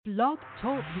Blog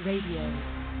Talk Radio.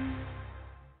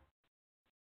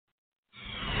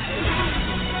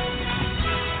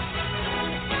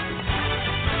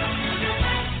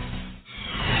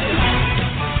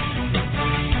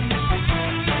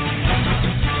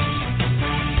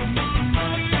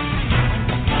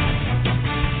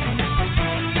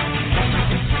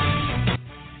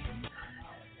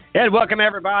 And welcome,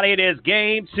 everybody. It is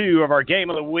Game 2 of our Game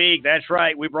of the Week. That's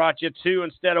right. We brought you 2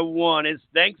 instead of 1. It's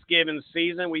Thanksgiving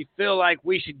season. We feel like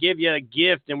we should give you a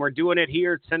gift, and we're doing it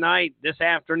here tonight, this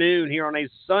afternoon, here on a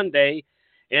Sunday,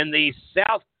 in the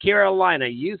South Carolina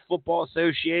Youth Football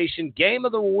Association Game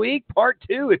of the Week, Part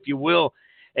 2, if you will,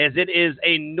 as it is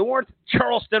a Notth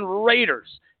Charleston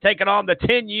Raiders taking on the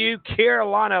 10U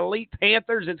Carolina Eilite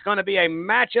Panthers. It's going to be a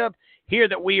matchup here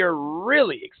that we are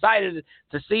really excited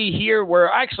to see here. We're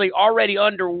actually already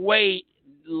underway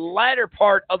latter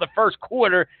part of the first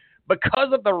quarter.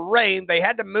 Because of the rain, they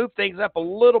had to move things up a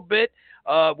little bit.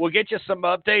 We'll get you some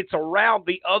updates around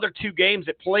the other 2 games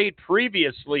that played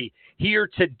previously here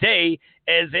today,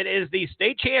 as it is the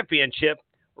state championship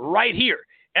right here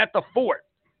at the Fort,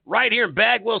 right here in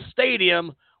Wewill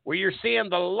Stadium, where you're seeing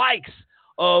the likes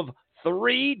of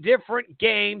 3 different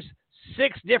games,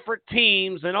 6 different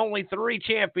teams, and only 3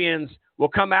 champions will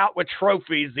come out with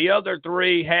trophies. The other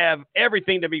 3 have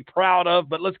everything to be proud of,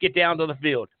 but let's get down to the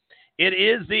field. It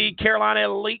is the Carolina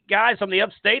Eilite guys from the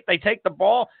upstate. They take the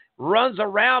ball, runs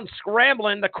around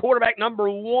scrambling, the quarterback number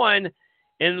 1,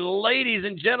 and ladies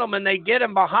and gentlemen, they get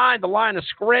him behind the line of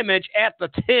scrimmage at the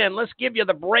 10. Let's give you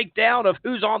the breakdown of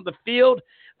who's on the field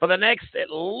for the next at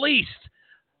least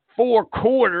 4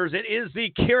 quarters. It is the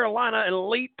Carolina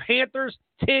Eilite Panthers,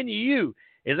 10U,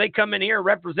 as they come in here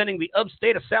representing the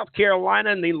upstate of South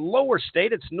Carolina, and the lower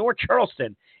state, it's Notth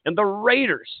Charleston, and the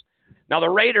Raiders. Now, the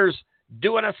Raiders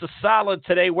doing us a solid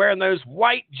today, wearing those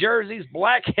white jerseys,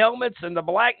 black helmets, and the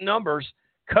black numbers.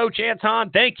 Coach Anton,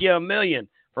 thank you a million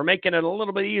for making it a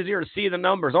little bit easier to see the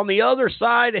numbers. On the other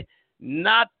side,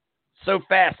 not so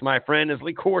fast, my friend, as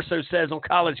Lee Corso says on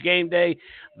College Game Day.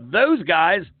 Those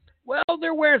guys, well,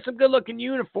 they're wearing some good-looking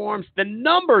uniforms. The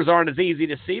numbers aren't as easy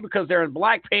to see because they're in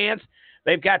black pants.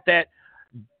 They've got that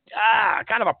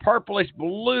kind of a purplish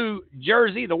blue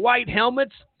jersey, the white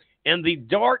helmets, and the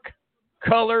dark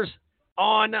colors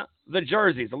on the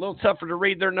jerseys. A little tougher to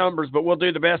read their numbers, but we'll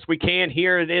do the best we can.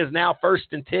 Here it is now,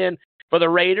 1st and 10 for the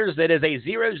Raiders. That is a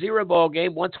 0-0 ball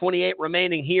game, 1:28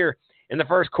 remaining here in the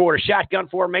first quarter. Shotgun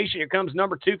formation. Here comes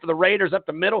number 2 for the Raiders up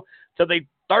the middle to the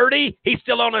 30. He's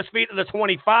still on his feet at the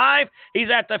 25. He's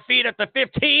at the feet at the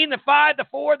 15, the 5, the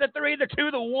 4, the 3, the 2,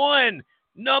 the 1.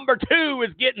 Number 2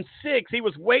 is getting 6. He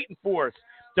was waiting for us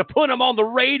to put him on the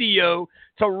radio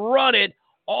to run it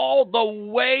all the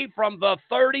way from the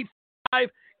 35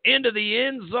 into the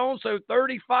end zone. So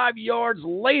 35 yards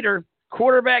later,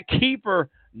 quarterback keeper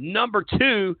number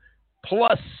 2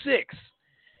 plus 6.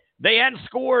 They hadn't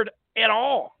scored at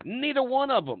all, neither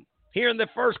one of them, here in the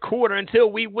first quarter until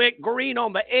we went green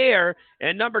on the air,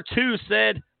 and number 2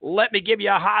 said, let me give you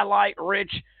a highlight,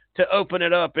 Rich, to open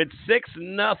it up. It's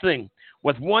 6-0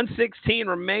 with 1:16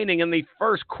 remaining in the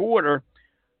first quarter.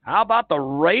 How about the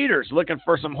Raiders looking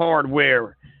for some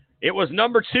hardware? It was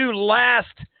number 2 last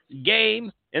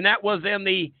game, and that was in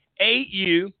the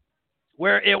 8U,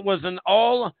 where it was an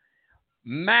all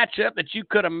matchup that you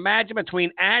could imagine between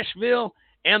Asheville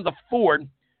and the Fort.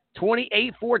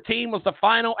 28-14 was the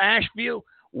final. Asheville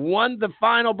won the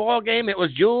final ball game. It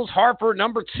was Jules Harper,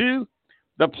 number 2,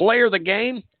 the player of the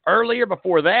game. Earlier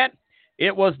before that,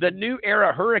 it was the New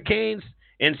Era Hurricanes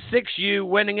in 6U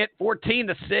winning it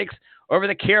 14-6 over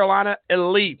the Carolina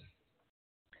Eilite.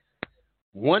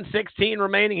 1:16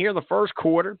 remaining here in the first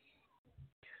quarter.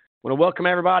 I want to welcome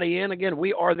everybody in. Again,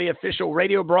 we are the official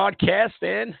radio broadcast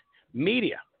and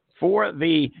media for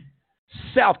the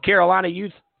South Carolina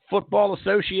Youth Football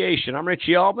Association. I'm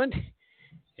Richie Altman,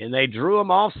 and they drew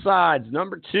him off sides.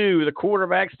 Number 2, the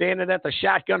quarterback standing at the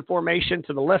shotgun formation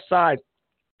to the left side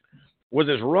was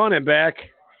his running back,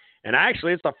 and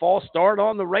actually it's a false start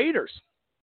on the Raiders.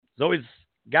 So he's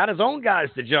got his own guys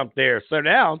to jump there. So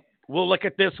now we'll look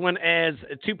at this one as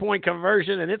a 2-point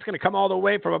conversion, and it's going to come all the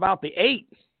way from about the 8.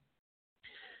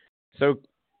 So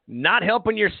not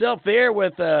helping yourself there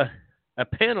with a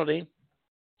penalty.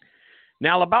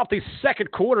 Now, about the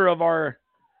second quarter of our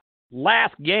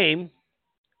last game,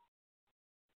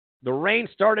 the rain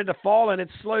started to fall, and it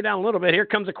slowed down a little bit. Here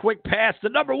comes a quick pass. The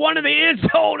number 1 in the end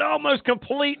zone, almost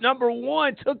complete. Number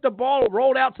 1 took the ball,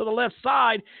 rolled out to the left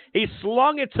side. He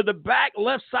slung it to the back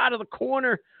left side of the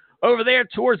corner over there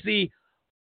towards the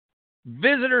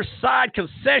visitor side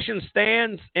concession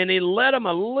stands, and he led him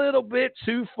a little bit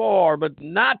too far, but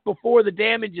not before the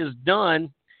damage is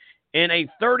done. in a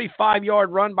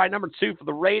 35-yard run by number 2 for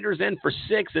the Raiders, in for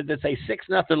 6. It's a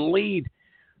 6-0 lead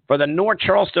for the Notth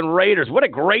Charleston Raiders. What a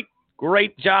great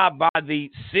job by the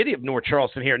city of Notth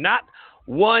Charleston here. Not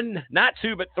 1, not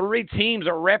 2, but 3 teams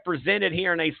are represented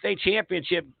here in a state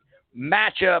championship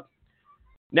matchup.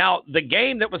 Now, the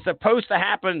game that was supposed to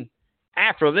happen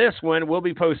after this one will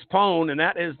be postponed, and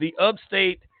that is the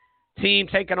upstate team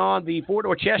taking on the Fort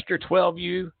Dorchester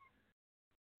 12U.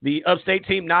 The upstate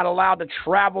team not allowed to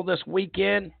travel this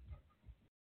weekend.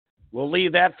 We'll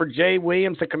leave that for Jay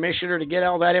Williams, the commissioner, to get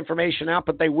all that information out,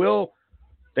 but they will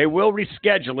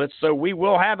reschedule it, so we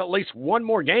will have at least one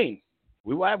more game.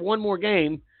 We will have one more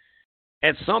game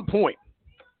at some point.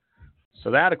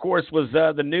 So that, of course, was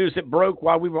the news that broke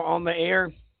while we were on the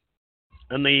air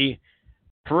in the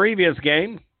previous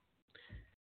game.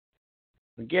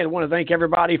 Again, I want to thank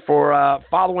everybody for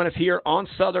following us here on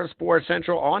Southern Sports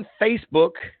Central on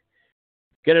Facebook.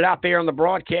 Get it out there on the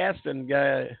broadcast and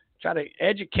try to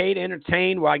educate,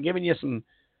 entertain while giving you some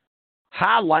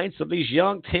highlights of these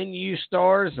young 10U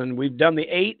stars. And we've done the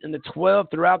 8 and the 12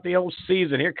 throughout the whole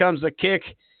season. Here comes the kick.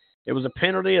 It was a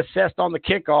penalty assessed on the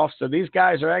kickoff, so these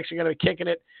guys are actually going to be kicking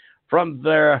it from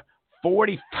their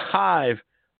 45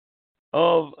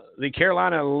 of the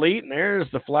Carolina Elite. And there's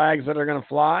the flags that are going to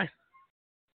fly.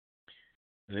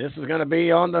 This is going to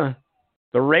be on the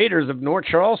Raiders of Notth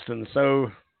Charleston. So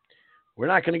we're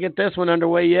not going to get this one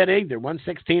underway yet either.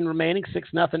 1:16 remaining.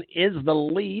 6-0 is the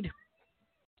lead.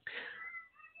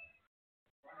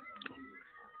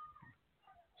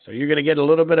 So you're going to get a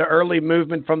little bit of early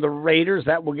movement from the Raiders.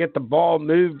 That will get the ball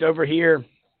moved over here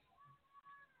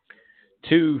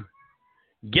to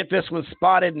get this one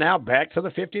spotted. Now back to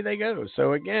the 50 they go.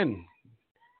 So again,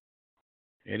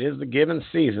 it is the given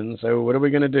season. So what are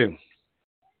we going to do?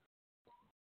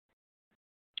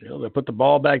 They'll put the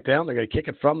ball back down. They're going to kick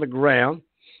it from the ground.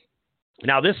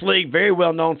 Now, this league, very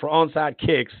well known for onside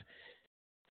kicks.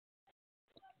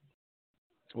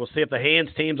 We'll see if the hands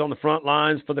team's on the front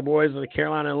lines for the boys of the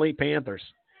Carolina Elite Panthers.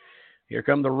 Here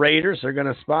come the Raiders. They're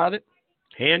going to spot it.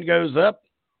 Hand goes up,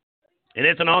 and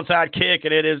it's an onside kick,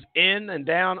 and it is in and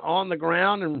down on the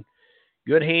ground. And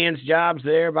good hands jobs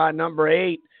there by number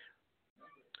 8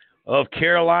 of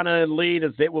Carolina Elite,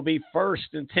 as it will be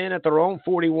 1st and 10 at their own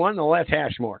 41, the left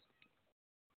hash mark.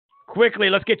 Quickly,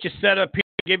 let's get you set up here,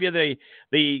 give you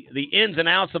the ins and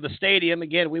outs of the stadium.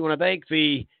 Again, we want to thank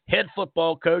the head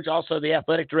football coach, also the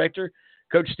athletic director,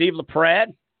 Coach Steve LaPrade,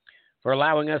 for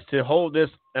allowing us to hold this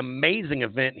amazing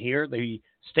event here, the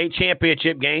state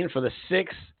championship game for the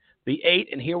 6, the 8,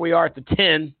 and here we are at the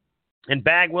 10 in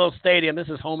Bagwell Stadium. This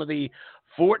is home of the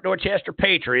Fort Dorchester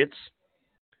Patriots.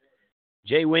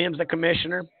 Jay Williams, the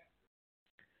commissioner.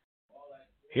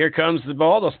 Here comes the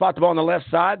ball. They'll spot the ball on the left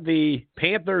side. The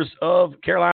Panthers of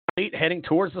Carolina Elite heading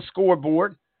towards the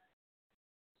scoreboard.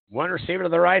 One receiver to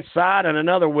the right side and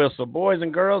another whistle. Boys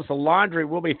and girls, the laundry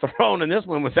will be thrown, and this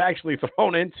one was actually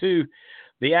thrown into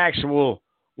the actual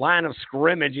line of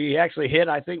scrimmage. He actually hit,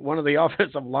 I think, one of the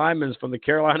offensive linemen from the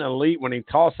Carolina Elite when he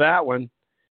tossed that one.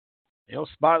 He'll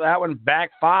spot that one back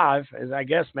 5, as I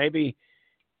guess maybe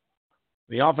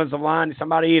the offensive line,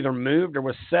 somebody either moved or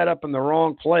was set up in the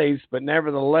wrong place, but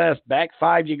nevertheless, back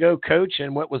 5 you go, coach,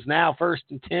 and what was now 1st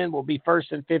and 10 will be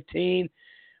 1st and 15.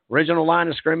 Original line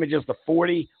of scrimmage is the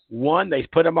 41. They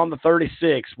put him on the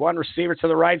 36. One receiver to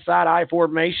the right side, I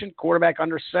formation, quarterback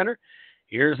under center.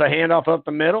 Here's a handoff up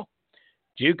the middle,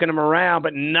 juking him around,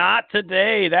 but not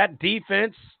today. That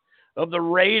defense of the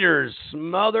Raiders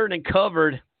smothered and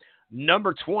covered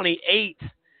number 28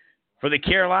 for the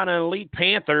Carolina Elite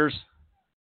Panthers.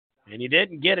 And he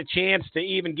didn't get a chance to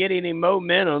even get any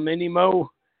momentum,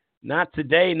 not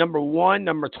today. Number 1,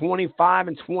 number 25,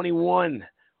 and 21,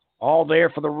 all there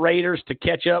for the Raiders to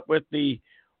catch up with the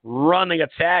running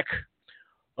attack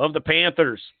of the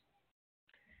Panthers.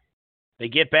 They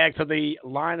get back to the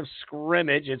line of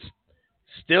scrimmage. It's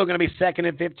still going to be 2nd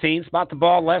and 15. Spot the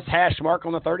ball, left hash mark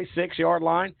on the 36-yard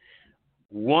line.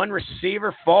 One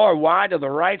receiver far wide to the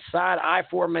right side, I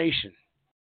formation.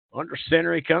 Under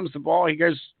center, he comes the ball. He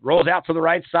rolls out to the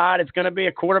right side. It's going to be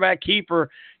a quarterback keeper.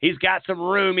 He's got some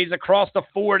room. He's across the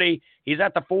 40. He's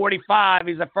at the 45.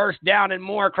 He's a 1st down and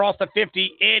more across the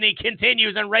 50. And he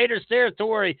continues in Raiders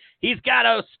territory. He's got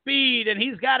a speed and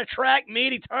he's got a track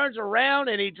meet. He turns around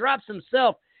and he drops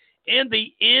himself in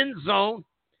the end zone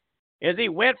as he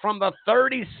went from the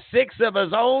 36 of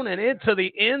his own and into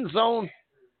the end zone.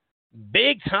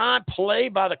 Big time play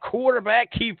by the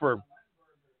quarterback keeper.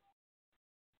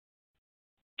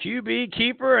 QB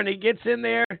keeper, and he gets in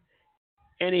there,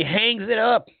 and he hangs it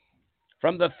up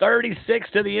from the 36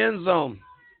 to the end zone.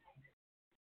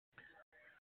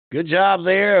 Good job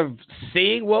there of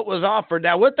seeing what was offered.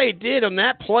 Now, what they did on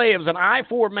that play, it was an I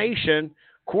formation,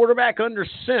 quarterback under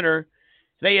center.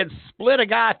 They had split a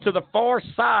guy to the far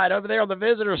side over there on the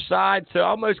visitor side to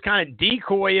almost kind of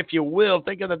decoy, if you will,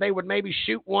 thinking that they would maybe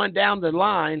shoot one down the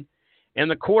line. And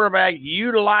the quarterback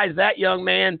utilized that young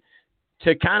man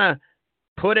to kind of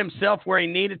put himself where he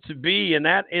needed to be, and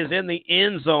that is in the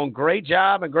end zone. Great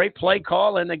job and great play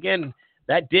call. And, again,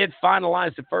 that did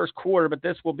finalize the first quarter, but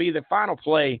this will be the final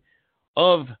play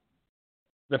of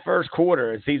the first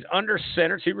quarter as he's under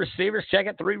center. 2 receivers, check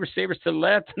it, 3 receivers to the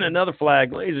left, and another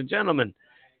flag. Ladies and gentlemen,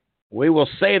 we will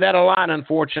say that a lot,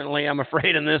 unfortunately, I'm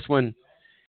afraid, in this one.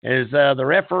 As the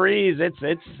referees,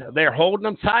 they're holding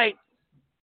them tight.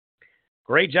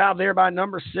 Great job there by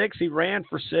number 6. He ran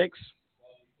for 6.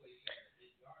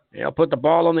 They'll put the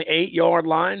ball on the 8-yard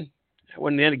line. That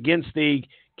one then against the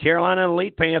Carolina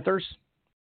Eilite Panthers.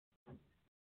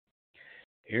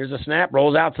 Here's a snap.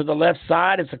 Rolls out to the left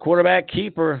side. It's a quarterback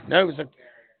keeper. No,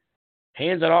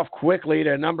 hands it off quickly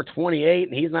to number 28,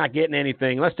 and he's not getting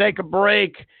anything. Let's take a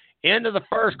break. Into the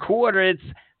first quarter, it's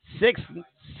 6-6,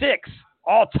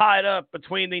 all tied up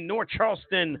between the Notth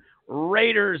Charleston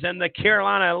Raiders and the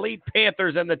Carolina Eilite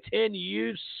Panthers and the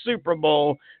 10U Super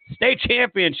Bowl State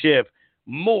Championship.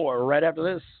 More right after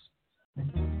this.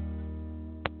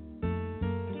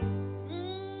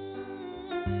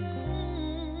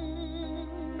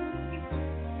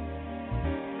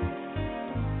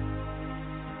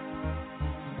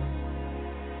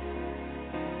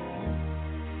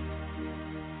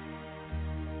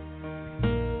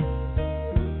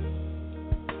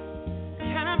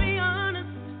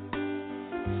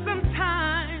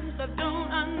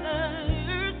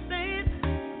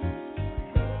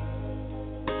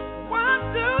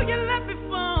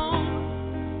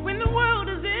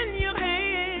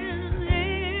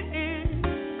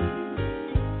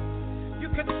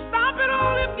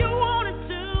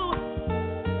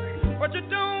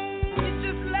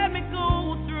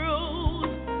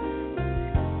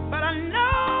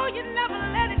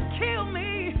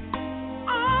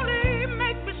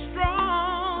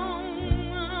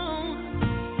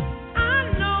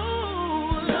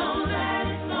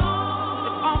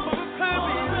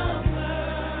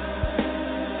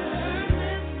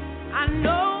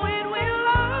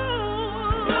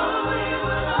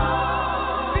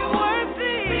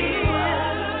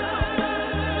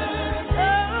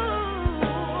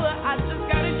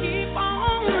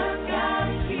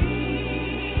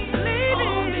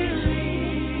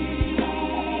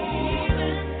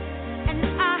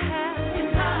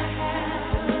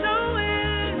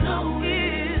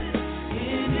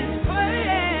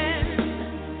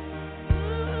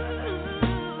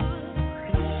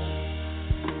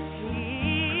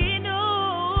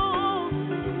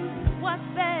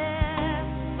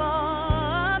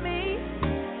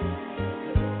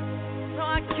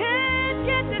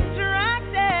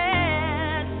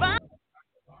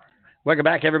 Welcome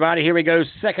back, everybody. Here we go.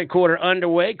 Second quarter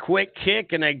underway. Quick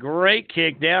kick and a great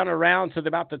kick down around to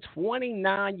about the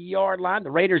 29-yard line.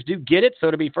 The Raiders do get it, so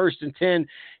it'll be 1st and 10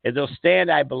 as they'll stand.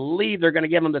 I believe they're going to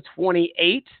give them the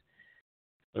 28.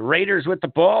 The Raiders with the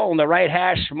ball on the right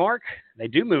hash mark. They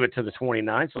do move it to the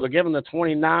 29, so they'll give them the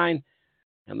 29,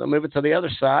 and they'll move it to the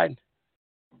other side.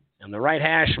 And the right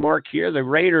hash mark here, the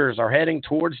Raiders are heading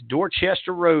towards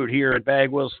Dorchester Road here at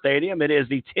Wewill Stadium. It is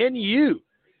the 10U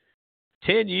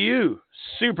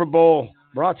Super Bowl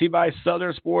brought to you by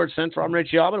Southern Sports Central. I'm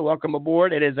Rich Yalman. Welcome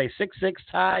aboard. It is a 6-6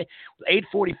 tie with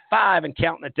 8:45 and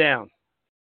counting it down.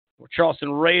 The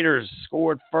Charleston Raiders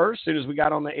scored first as soon as we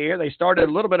got on the air. They started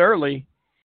a little bit early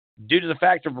due to the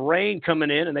fact of rain coming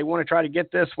in, and they want to try to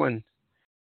get this one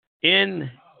in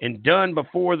and done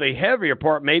before the heavier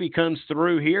part maybe comes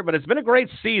through here. But it's been a great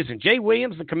season. Jay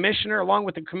Williams, the commissioner, along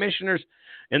with the commissioners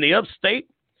in the upstate,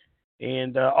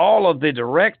 and all of the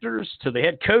directors, to the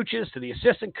head coaches, to the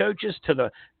assistant coaches, to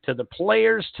the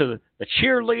players, to the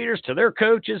cheerleaders, to their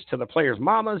coaches, to the players'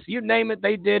 mamas, you name it,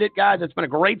 they did it, guys. It's been a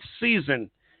great season.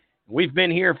 We've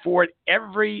been here for it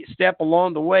every step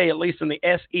along the way, at least in the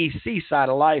SEC side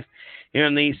of life here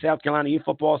in the South Carolina Youth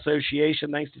Football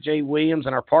Association, thanks to Jay Williams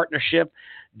and our partnership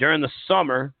during the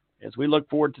summer as we look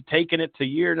forward to taking it to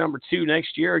year number 2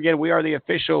 next year. Again, we are the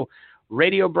official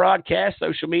radio broadcast,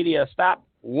 social media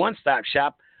one-stop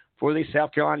shop for the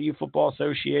South Carolina Youth Football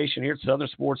Association here at Southern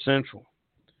Sports Central.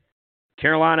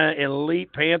 Carolina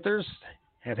Eilite Panthers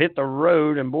have hit the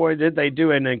road, and boy, did they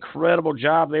do an incredible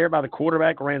job there by the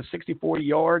quarterback. Ran 64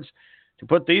 yards to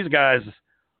put these guys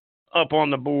up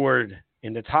on the board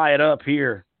and to tie it up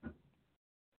here.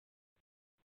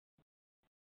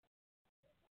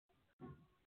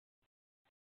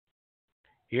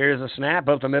 Here's a snap.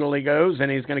 Up the middle he goes, and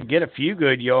he's going to get a few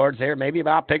good yards there, maybe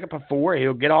about pick up a 4.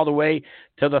 He'll get all the way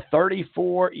to the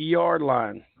 34-yard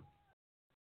line.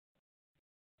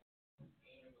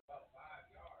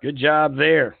 Good job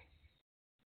there.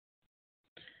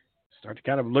 Start to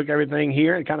kind of look at everything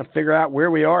here and kind of figure out where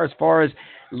we are as far as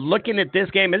looking at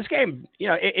this game. And this game,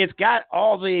 it's got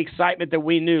all the excitement that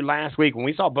we knew last week when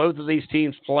we saw both of these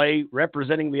teams play,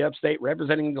 representing the upstate,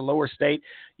 representing the lower state.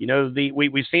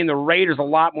 We've seen the Raiders a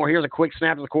lot more. Here's a quick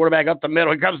snap to the quarterback up the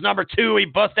middle. Here comes number 2. He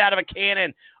busts out of a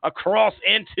cannon across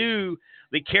into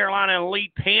the Carolina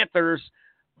Eilite Panthers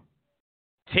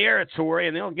territory,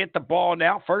 and they'll get the ball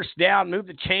now. First down, move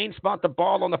the chain, spot the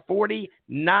ball on the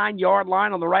 49-yard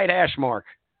line on the right hash mark.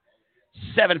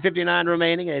 7:59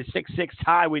 remaining, a 6-6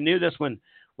 tie. We knew this one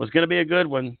was going to be a good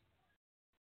one.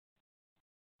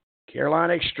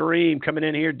 Carolina Extreme coming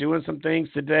in here doing some things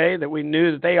today that we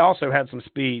knew that they also had some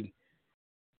speed.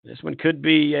 This one could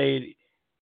be a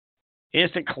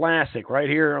instant classic right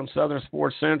here on Southern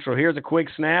Sports Central. Here's a quick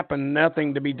snap and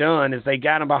nothing to be done as they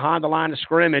got him behind the line of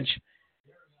scrimmage.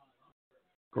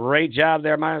 Great job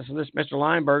there, Mr.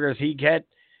 Lineberger, as he get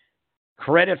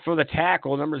credit for the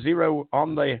tackle. Number 0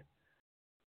 on the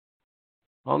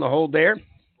hold there.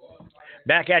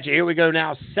 Back at you. Here we go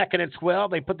now. 2nd and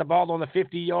 12. They put the ball on the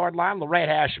 50-yard line, the right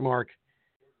hash mark.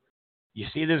 You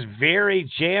see this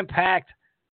very jam-packed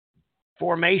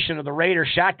formation of the Raiders.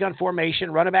 Shotgun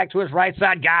formation. Running back to his right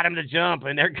side. Got him to jump,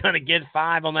 and they're going to get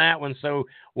 5 on that one. So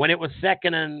when it was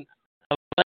 2nd and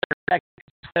 11, 2nd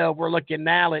and 12, we're looking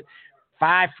now at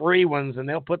 5 free ones, and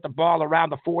they'll put the ball around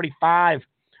the 45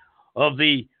 of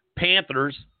the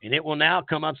Panthers, and it will now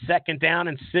come up 2nd down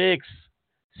and 6.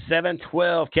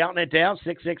 7-12, counting it down,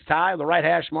 6-6 tie, the right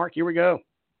hash mark. Here we go.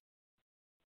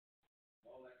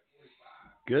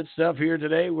 Good stuff here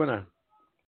today. We're going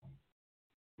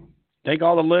to thank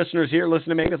all the listeners here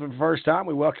listening to me for the first time.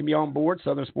 We welcome you on board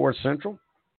Southern Sports Central.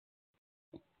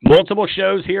 Multiple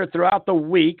shows here throughout the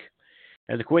week.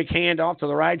 As a quick handoff to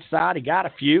the right side, he got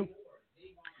a few.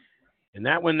 And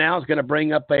that one now is going to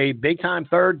bring up a big-time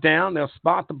 3rd down. They'll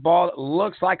spot the ball. It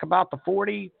looks like about the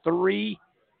 43,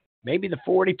 maybe the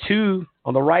 42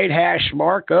 on the right hash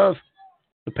mark of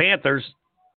the Panthers.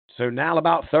 So now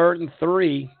about 3rd and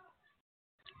 3.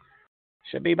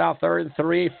 Should be about 3rd and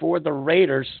 3 for the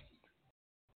Raiders.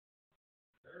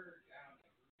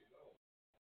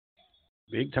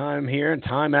 Big time here, and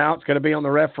timeout's going to be on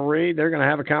the referee. They're going to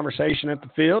have a conversation at the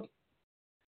field.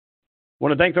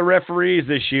 Want to thank the referees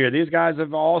this year. These guys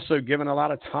have also given a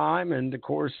lot of time and, of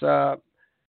course,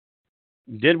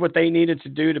 did what they needed to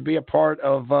do to be a part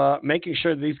of making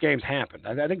sure that these games happen.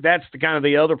 I think that's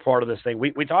the other part of this thing.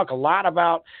 We talk a lot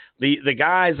about the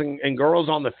guys and girls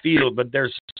on the field, but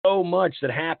there's so much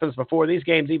that happens before these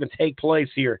games even take place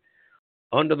here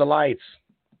under the lights.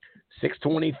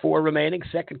 6:24 remaining,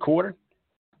 2nd quarter.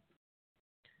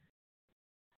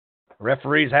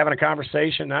 Referees having a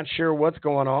conversation, not sure what's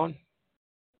going on.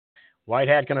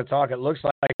 Whitehat going to talk, it looks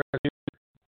like.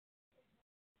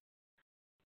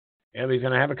 And he's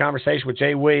going to have a conversation with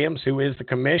Jay Williams, who is the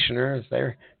commissioner, as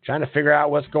they're trying to figure out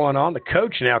what's going on. The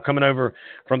coach now coming over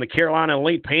from the Carolina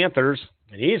Elite Panthers,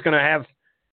 and he's going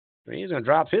to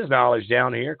drop his knowledge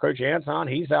down here. Coach Anton,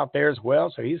 he's out there as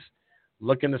well, so he's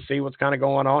looking to see what's kind of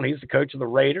going on. He's the coach of the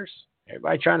Raiders.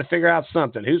 Everybody trying to figure out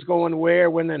something. Who's going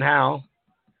where, when, and how.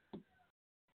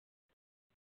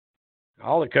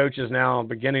 All the coaches now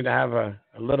beginning to have a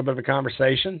little bit of a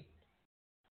conversation.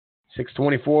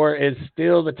 6:24 is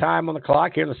still the time on the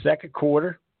clock here in the 2nd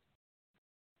quarter.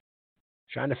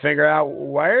 Trying to figure out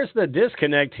where's the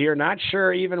disconnect here. Not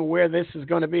sure even where this is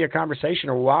going to be a conversation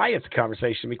or why it's a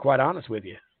conversation, to be quite honest with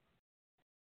you.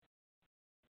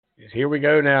 Here we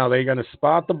go now. They're going to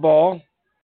spot the ball.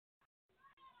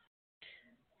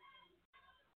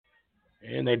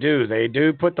 And they do. They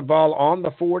do put the ball on the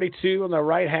 42 on the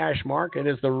right hash mark. It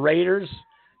is the Raiders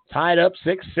tied up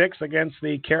 6-6 against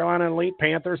the Carolina Elite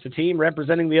Panthers, the team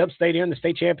representing the upstate here in the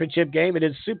state championship game. It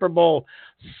is Super Bowl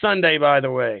Sunday, by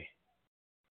the way.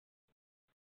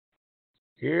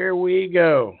 Here we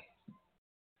go.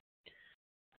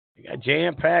 You got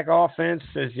jam-pack offense,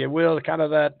 as you will, kind of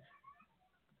that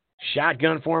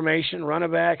shotgun formation,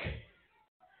 running back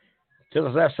to the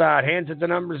left side, hands it to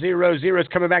number 0. 0's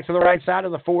coming back to the right side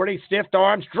of the 40. Stiffed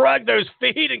arms, drug those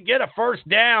feet, and get a 1st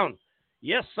down.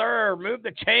 Yes, sir. Move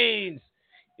the chains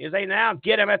as they now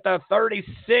get him at the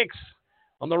 36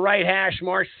 on the right hash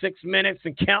mark. 6 minutes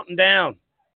and counting down.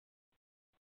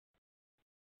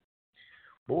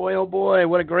 Boy, oh boy,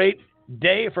 what a great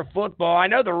day for football. I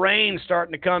know the rain's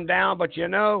starting to come down, but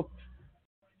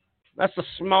that's the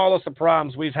smallest of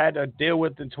problems we've had to deal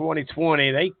with in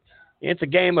 2020. It's a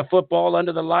game of football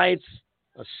under the lights,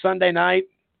 a Sunday night.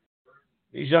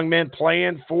 These young men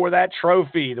playing for that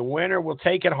trophy. The winner will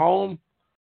take it home.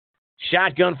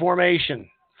 Shotgun formation.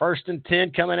 1st and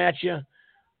 10 coming at you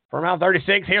from around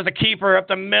 36. Here's a keeper up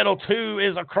the middle. 2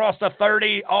 is across the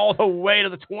 30 all the way to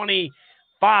the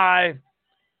 25.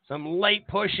 Some late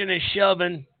pushing and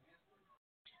shoving.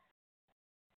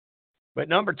 But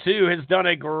number 2 has done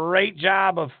a great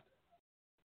job of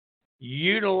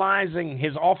utilizing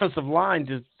his offensive line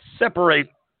to separate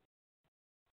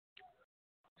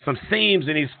some seams,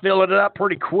 and he's filling it up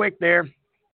pretty quick there.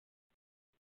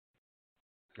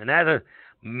 And as a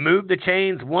move the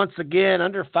chains once again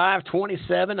under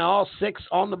 5:27, all 6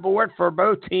 on the board for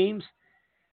both teams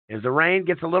as the rain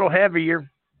gets a little heavier.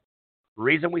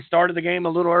 Reason we started the game a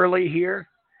little early here.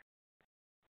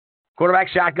 Quarterback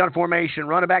shotgun formation,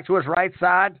 running back to his right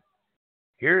side.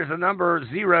 Here's the number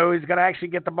 0. He's going to actually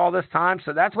get the ball this time,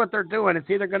 so that's what they're doing. It's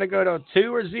either going to go to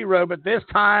 2 or 0, but this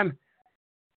time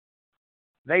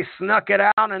they snuck it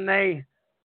out and they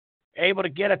able to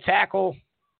get a tackle,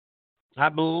 I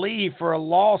believe, for a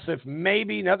loss. If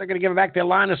maybe, no, they're going to give it back to the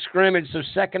line of scrimmage. So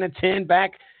 2nd and 10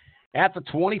 back at the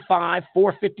 25,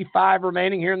 4:55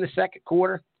 remaining here in the second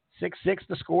quarter. 6-6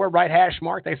 to score, right hash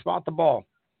mark. They spot the ball.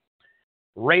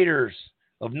 Raiders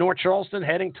of North Charleston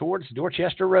heading towards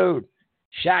Dorchester Road.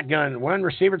 Shotgun, one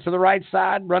receiver to the right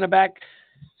side. Running back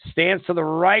stands to the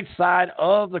right side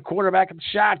of the quarterback of the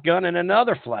shotgun, and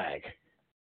another flag.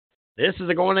 This is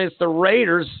going against the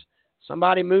Raiders.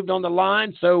 Somebody moved on the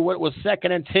line, so what was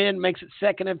 2nd and 10 makes it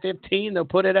 2nd and 15. They'll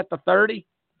put it at the 30.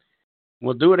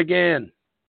 We'll do it again.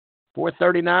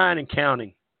 4:39 and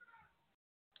counting.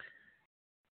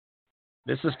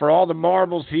 This is for all the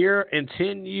marbles here in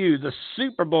 10U, the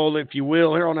Super Bowl, if you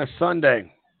will, here on a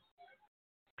Sunday.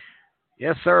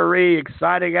 Yes, sirree.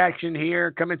 Exciting action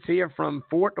here coming to you from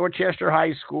Fort Dorchester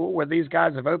High School, where these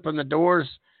guys have opened the doors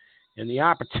and the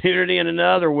opportunity, and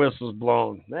another whistle's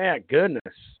blown. Man, goodness.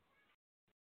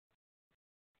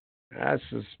 That's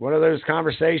just one of those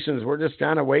conversations. We're just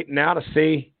kind of waiting now to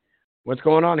see what's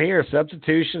going on here.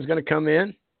 Substitution is going to come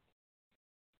in.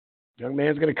 Young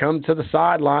man's going to come to the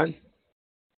sideline.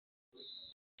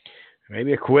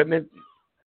 Maybe equipment.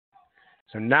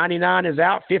 So 99 is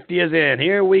out, 50 is in.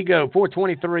 Here we go,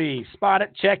 4:23. Spot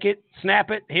it, check it,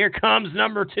 snap it. Here comes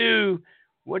number 2.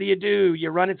 What do? You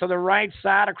run it to the right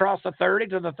side across the 30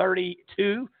 to the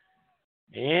 32,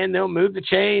 and they'll move the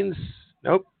chains.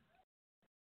 Nope.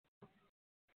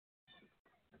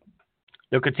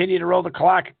 They'll continue to roll the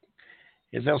clock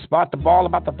as they'll spot the ball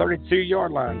about the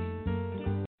 32-yard line.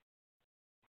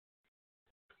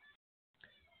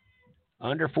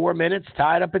 Under 4 minutes,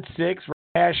 tied up at 6,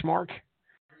 hash mark.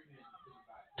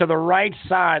 To the right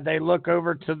side, they look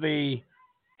over to the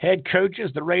head coaches,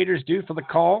 the Raiders do, for the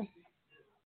call.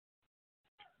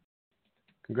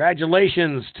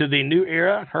 Congratulations to the New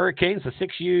Era Hurricanes, the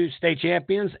 6U state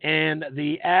champions, and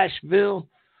the Asheville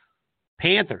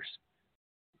Panthers.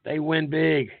 They win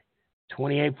big,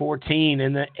 28-14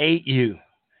 in the 8U.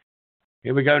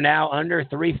 Here we go now, under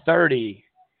 3:30.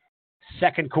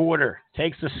 Second quarter,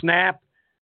 takes the snap.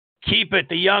 Keep it.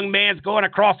 The young man's going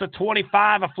across the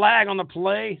 25. A flag on the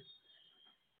play.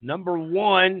 Number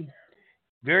 1,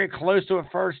 very close to a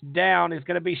first down. It's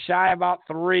going to be shy about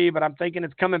 3, but I'm thinking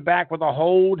it's coming back with a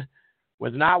hold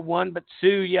with not 1 but 2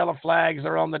 yellow flags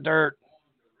are on the dirt.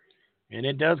 And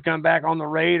it does come back on the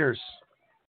Raiders.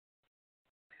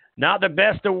 Not the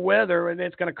best of weather, and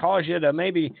it's going to cause you to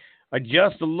maybe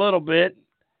adjust a little bit.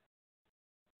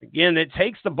 Again, it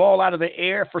takes the ball out of the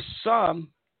air for some.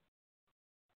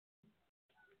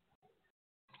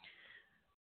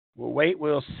 We'll wait.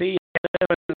 We'll see.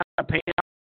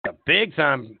 A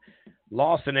big-time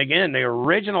loss. And, again, the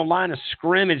original line of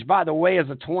scrimmage, by the way, is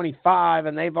a 25,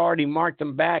 and they've already marked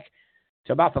them back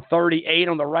to about the 38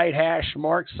 on the right hash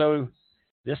mark. So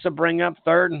this will bring up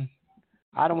 3rd and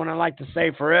I don't want to like to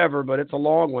say forever, but it's a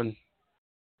long one.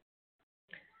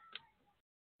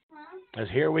 As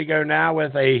here we go now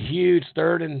with a huge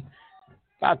 3rd and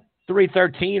about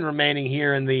 3:13 remaining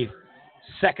here in the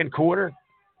second quarter.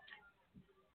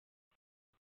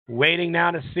 Waiting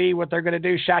now to see what they're going to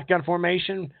do. Shotgun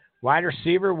formation. Wide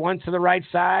receiver, 1 to the right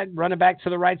side. Running back to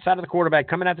the right side of the quarterback.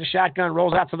 Coming out the shotgun,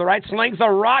 rolls out to the right. Slings the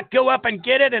rock, go up and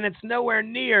get it, and it's nowhere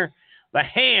near the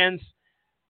hands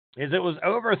as it was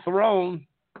overthrown.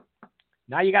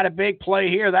 Now you got a big play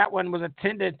here. That one was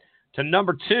intended to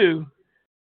number 2.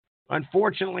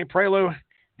 Unfortunately, Prelo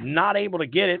not able to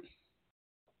get it.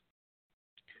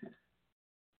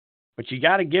 But you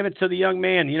got to give it to the young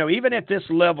man. You know, even at this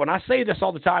level, and I say this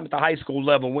all the time at the high school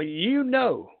level, when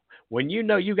when you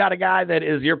know you got a guy that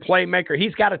is your playmaker,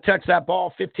 he's got to touch that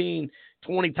ball 15,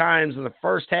 20 times in the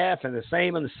first half and the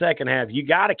same in the second half. You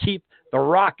got to keep the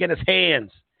rock in his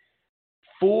hands.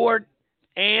 4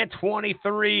 and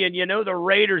 23, and you know the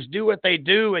Raiders do what they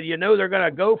do, and you know they're going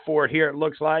to go for it here, it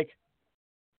looks like.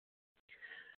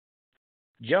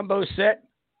 Jumbo set.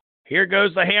 Here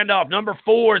goes the handoff. Number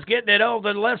 4 is getting it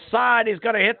over the left side. He's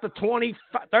going to hit the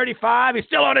 35. He's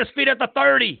still on his feet at the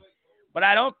 30, but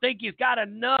I don't think he's got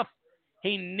enough.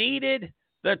 He needed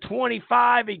the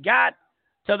 25. He got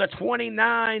to the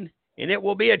 29, and it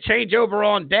will be a changeover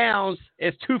on downs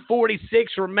as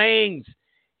 2:46 remains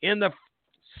in the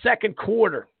second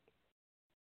quarter.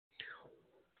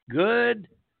 Good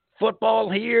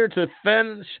football here to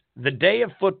finish the day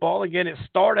of football. Again, it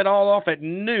started all off at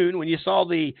noon when you saw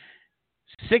the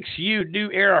 6U New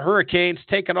Era Hurricanes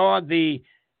taking on the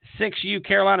 6U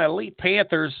Carolina Elite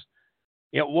Panthers.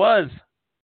 It was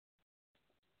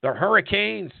the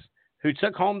Hurricanes who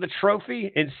took home the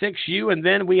trophy in 6U, and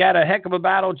then we had a heck of a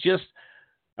battle just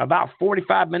about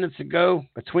 45 minutes ago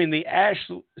between the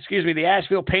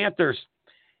Asheville Panthers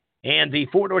and the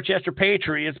Fort Dorchester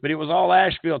Patriots, but it was all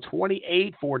Asheville,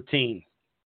 28-14.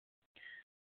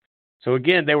 So,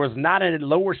 again, there was not a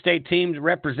lower state team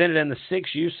represented in the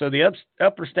 6U, so the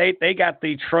upper state, they got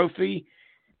the trophy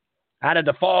out of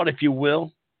default, if you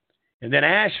will. And then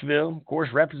Asheville, of course,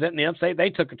 representing the upstate, they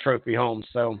took a trophy home.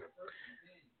 So,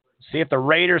 see if the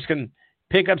Raiders can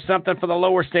pick up something for the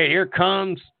lower state. Here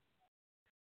comes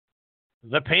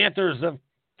the Panthers of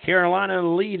Carolina in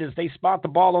the lead as they spot the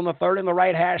ball on the 30 and the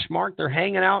right hash mark. They're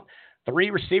hanging out.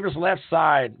 3 receivers left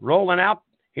side. Rolling out.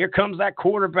 Here comes that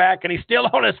quarterback, and he's still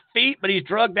on his feet, but he's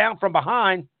drugged down from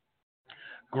behind.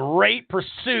 Great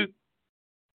pursuit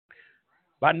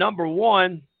by number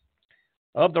 1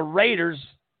 of the Raiders.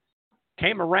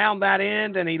 Came around that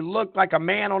end, and he looked like a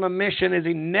man on a mission as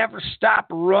he never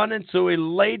stopped running, so he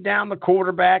laid down the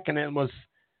quarterback, and it was,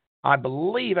 I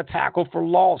believe, a tackle for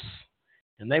loss.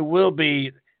 And they will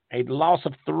be a loss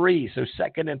of 3, so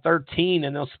 2nd and 13,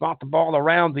 and they'll spot the ball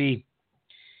around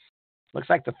looks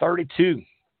like the 32.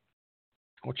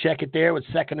 We'll check it there with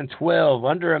 2nd and 12.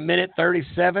 Under a minute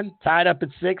 37, tied up at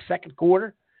 6, second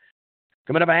quarter.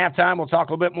 Coming up at halftime, we'll talk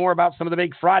a little bit more about some of the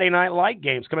big Friday night light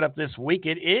games coming up this week.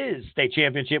 It is state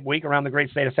championship week around the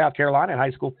great state of South Carolina in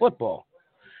high school football.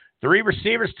 3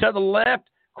 receivers to the left.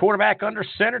 Quarterback under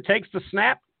center takes the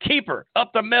snap. Keeper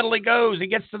up the middle he goes. He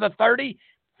gets to the 30.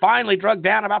 Finally drugged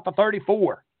down about the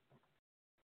 34.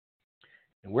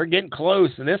 And we're getting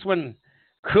close. And this one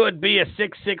could be a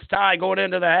 6-6 tie going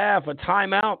into the half. A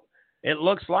timeout, it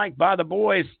looks like, by the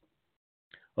boys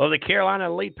of the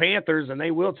Carolina Elite Panthers. And they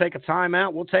will take a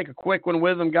timeout. We'll take a quick one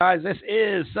with them, guys. This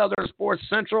is Southern Sports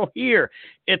Central here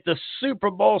at the Super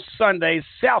Bowl Sunday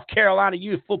South Carolina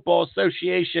Youth Football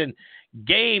Association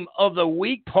Game of the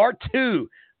Week, Part 2.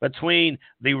 Between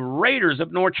the Raiders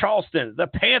of North Charleston, the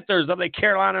Panthers of the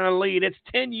Carolina Elite. It's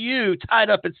 10U tied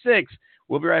up at 6.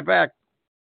 We'll be right back.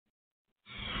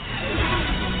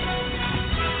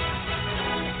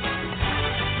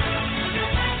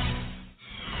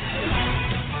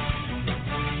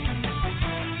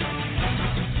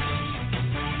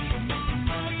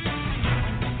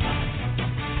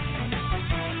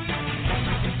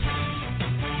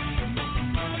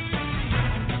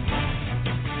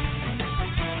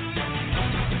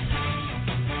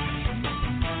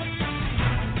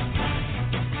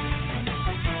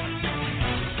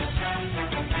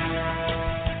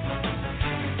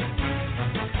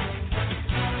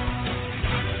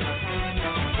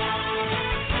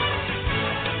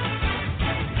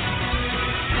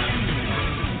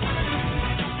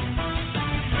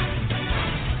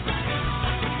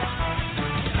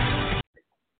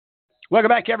 Welcome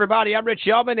back, everybody. I'm Rich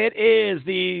Yeoman. It is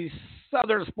the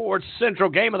Southern Sports Central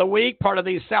Game of the Week, part of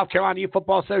the South Carolina Youth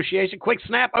Football Association. Quick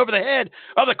snap over the head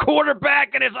of the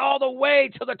quarterback, and it's all the way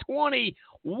to the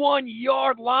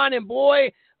 21-yard line. And,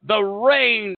 boy, the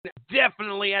rain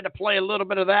definitely had to play a little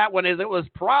bit of that one, as it was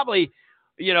probably,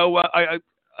 a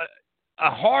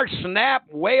hard snap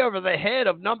way over the head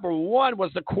of number 1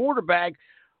 was the quarterback.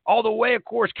 All the way, of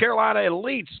course, Carolina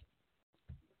Elite's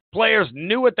players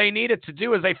knew what they needed to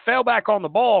do as they fell back on the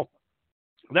ball.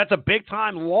 That's a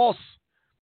big-time loss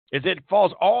as it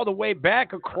falls all the way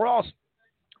back across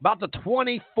about the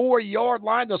 24-yard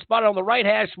line. They'll spot it on the right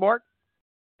hash mark.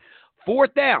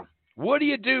 4th down. What do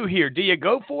you do here? Do you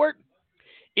go for it?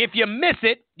 If you miss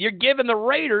it, you're giving the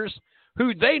Raiders,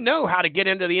 who they know how to get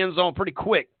into the end zone pretty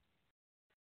quick,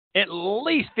 at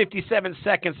least 57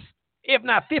 seconds, if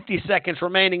not 50 seconds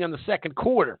remaining in the second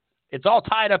quarter. It's all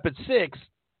tied up at 6.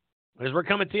 As we're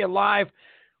coming to you live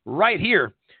right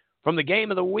here from the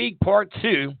Game of the Week, Part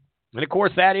 2. And, of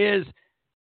course, that is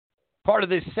part of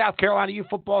the South Carolina Youth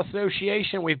Football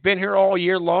Association. We've been here all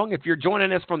year long. If you're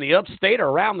joining us from the upstate or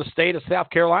around the state of South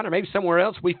Carolina, or maybe somewhere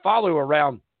else, we follow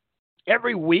around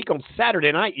every week on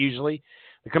Saturday night usually.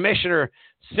 The commissioner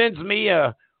sends me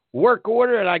a work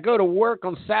order, and I go to work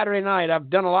on Saturday night. I've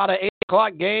done a lot of 8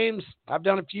 o'clock games. I've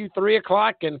done a few 3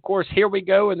 o'clock, and, of course, here we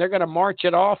go, and they're going to march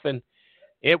it off, and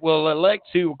it will elect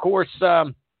to, of course,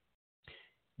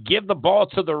 give the ball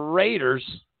to the Raiders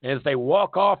as they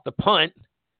walk off the punt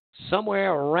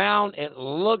somewhere around, it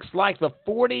looks like the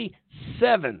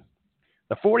 47.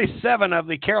 The 47 of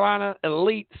the Carolina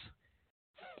Elites.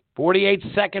 48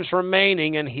 seconds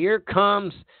remaining, and here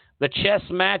comes the chess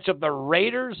match of the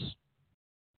Raiders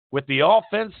with the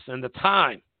offense and the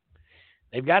time.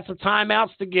 They've got some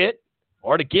timeouts to get,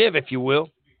 or to give, if you will.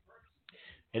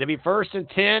 It'll be 1st and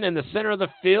 10 in the center of the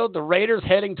field. The Raiders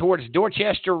heading towards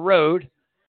Dorchester Road.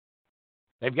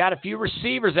 They've got a few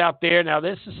receivers out there. Now,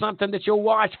 this is something that you'll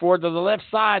watch for. To the left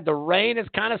side, the rain has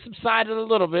kind of subsided a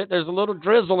little bit. There's a little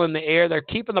drizzle in the air. They're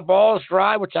keeping the balls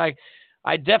dry, which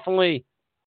I definitely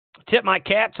tip my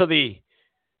cap to the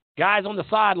guys on the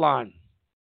sideline.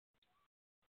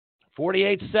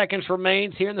 48 seconds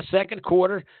remains here in the second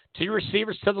quarter. 2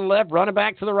 receivers to the left, running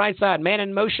back to the right side. Man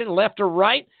in motion, left or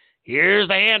right. Here's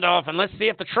the handoff, and let's see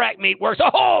if the track meet works.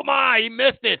 Oh, my, he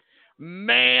missed it.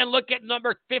 Man, look at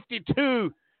number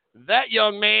 52. That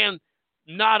young man,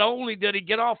 not only did he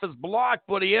get off his block,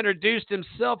 but he introduced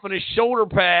himself and his shoulder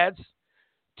pads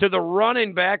to the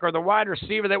running back or the wide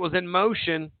receiver that was in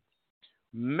motion.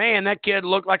 Man, that kid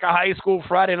looked like a high school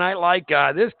Friday Night Light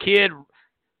guy. This kid,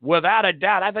 without a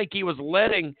doubt, I think he was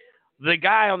letting the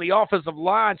guy on the offensive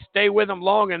line stay with him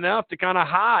long enough to kind of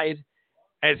hide,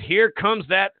 as here comes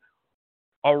that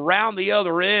around the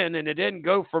other end, and it didn't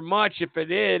go for much. If it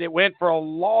did, it went for a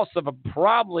loss of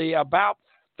probably about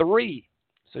 3.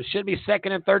 So it should be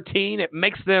 2nd and 13. It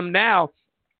makes them now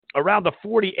around the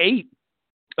 48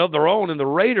 of their own, and the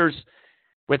Raiders,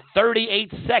 with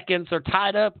 38 seconds, are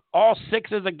tied up, all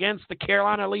 6s against the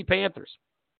Carolina Elite Panthers.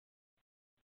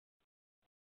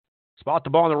 Spot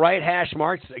the ball on the right hash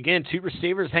marks. Again, 2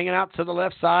 receivers hanging out to the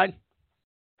left side.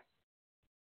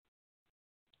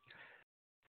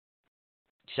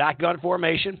 Shotgun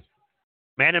formation.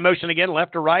 Man in motion again,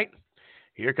 left or right.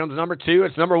 Here comes number 2.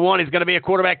 It's number 1. He's going to be a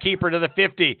quarterback keeper to the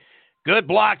 50. Good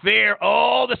block there.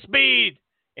 Oh, the speed.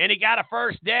 And he got a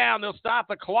first down. They'll stop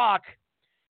the clock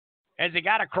as he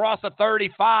got across the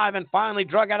 35 and finally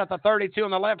drug out at the 32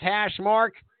 on the left hash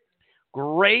mark.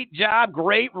 Great job.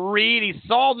 Great read. He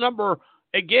saw number,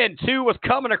 again, 2 was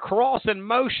coming across in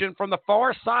motion from the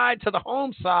far side to the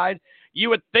home side. You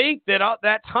would think that at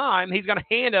that time he's going to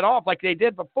hand it off like they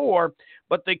did before,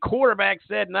 but the quarterback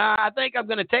said, nah, I think I'm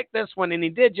going to take this one, and he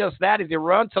did just that as he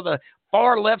run to the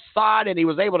far left side, and he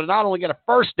was able to not only get a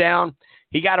first down,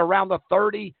 he got around the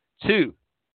 32.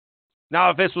 Now,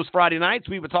 if this was Friday nights,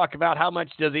 we would talk about how much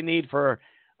does he need for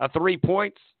 3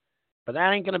 points, but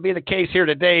that ain't going to be the case here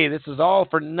today. This is all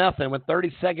for nothing with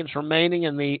 30 seconds remaining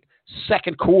in the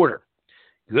second quarter.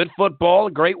 Good football,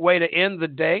 a great way to end the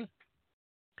day.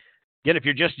 Again, if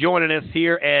you're just joining us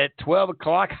here at 12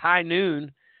 o'clock, high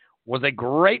noon, was a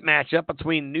great matchup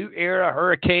between New Era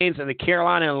Hurricanes and the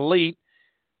Carolina Elite.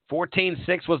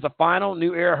 14-6 was the final.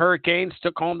 New Era Hurricanes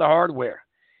took home the hardware.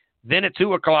 Then at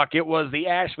 2 o'clock, it was the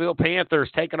Asheville Panthers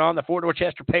taking on the Fort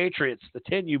Dorchester Patriots. The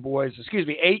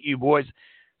 8U boys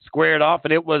squared off,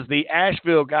 and it was the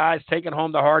Asheville guys taking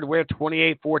home the hardware,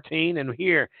 28-14. And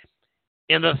here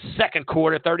in the second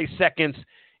quarter, 30 seconds,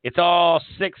 it's all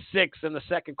 6-6 in the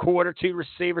second quarter. 2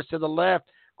 receivers to the left.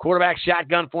 Quarterback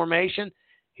shotgun formation.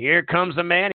 Here comes the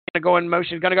man. He's going to go in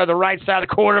motion. He's going to go to the right side. The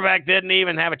quarterback didn't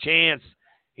even have a chance.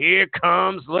 Here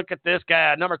comes, look at this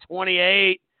guy, number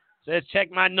 28. Says,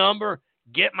 check my number,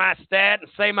 get my stat, and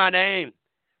say my name.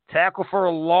 Tackle for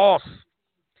a loss.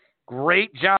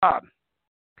 Great job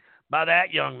by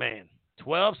that young man.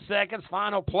 12 seconds,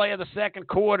 final play of the second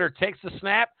quarter. Takes the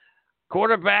snap.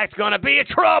 Quarterback's going to be in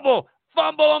trouble.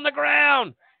 Fumble on the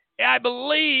ground. I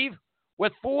believe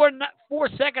with 4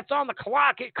 seconds on the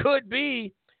clock, it could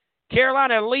be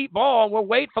Carolina Elite ball. We'll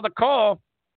wait for the call.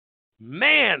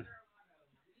 Man.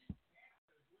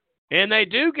 And they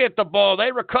do get the ball.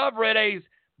 They recover it. A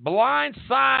blind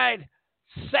side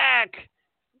sack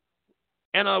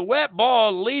and a wet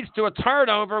ball leads to a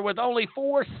turnover with only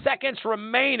 4 seconds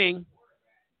remaining.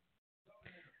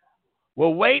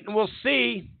 We'll wait and we'll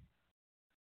see.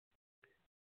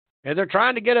 And they're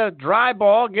trying to get a dry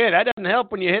ball. Again, that doesn't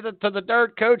help when you hit it to the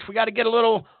dirt, Coach. We got to get a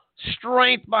little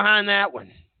strength behind that one.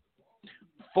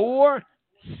 4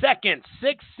 seconds.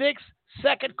 6-6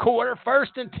 second quarter,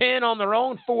 1st and 10 on their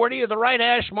own 40 of the right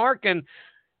hash mark, and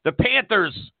the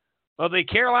Panthers of the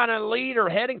Carolina Elite are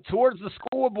heading towards the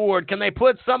scoreboard. Can they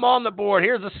put some on the board?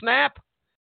 Here's a snap.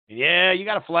 Yeah, you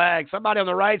got a flag. Somebody on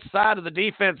the right side of the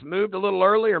defense moved a little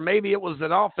early, or maybe it was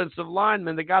an offensive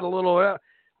lineman that got a little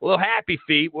happy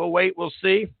feet. We'll wait. We'll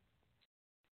see.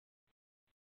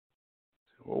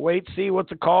 We'll wait and see what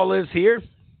the call is here.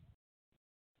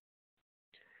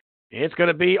 It's going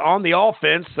to be on the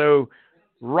offense, so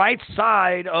right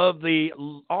side of the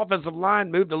offensive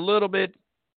line moved a little bit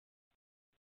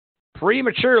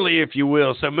prematurely, if you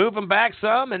will. So move them back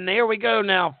some, and there we go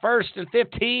now. 1st and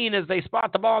 15 as they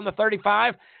spot the ball on the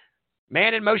 35.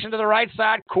 Man in motion to the right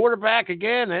side. Quarterback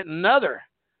again. Another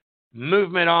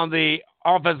movement on the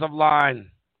offensive line.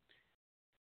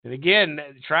 And again,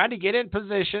 trying to get in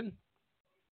position.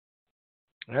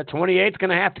 That 28's going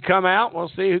to have to come out.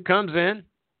 We'll see who comes in.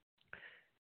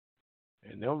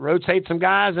 And they'll rotate some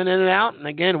guys in and out. And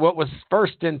again, what was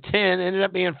 1st and 10 ended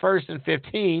up being 1st and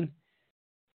 15.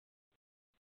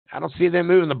 I don't see them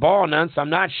moving the ball none, so I'm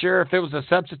not sure if it was a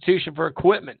substitution for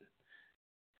equipment.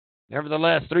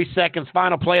 Nevertheless, 3 seconds,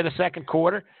 final play of the second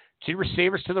quarter. 2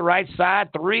 receivers to the right side,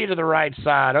 3 to the right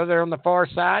side. Over there on the far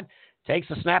side, takes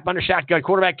a snap under shotgun.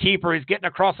 Quarterback keeper, he's getting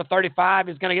across the 35.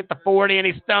 He's going to get the 40, and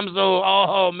he stumbles.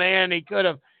 Oh, man, he could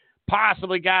have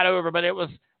possibly got over, but it was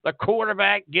the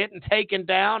quarterback getting taken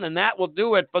down, and that will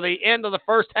do it for the end of the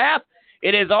first half.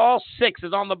 It is all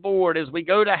 6s on the board as we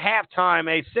go to halftime.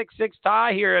 A 6-6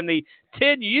 tie here in the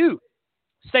 10U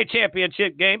state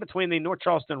championship game between the Notth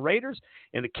Charleston Raiders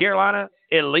and the Carolina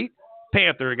Elite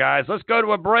Panther, guys. Let's go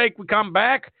to a break. We come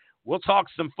back. We'll talk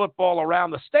some football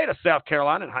around the state of South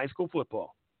Carolina and high school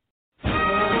football.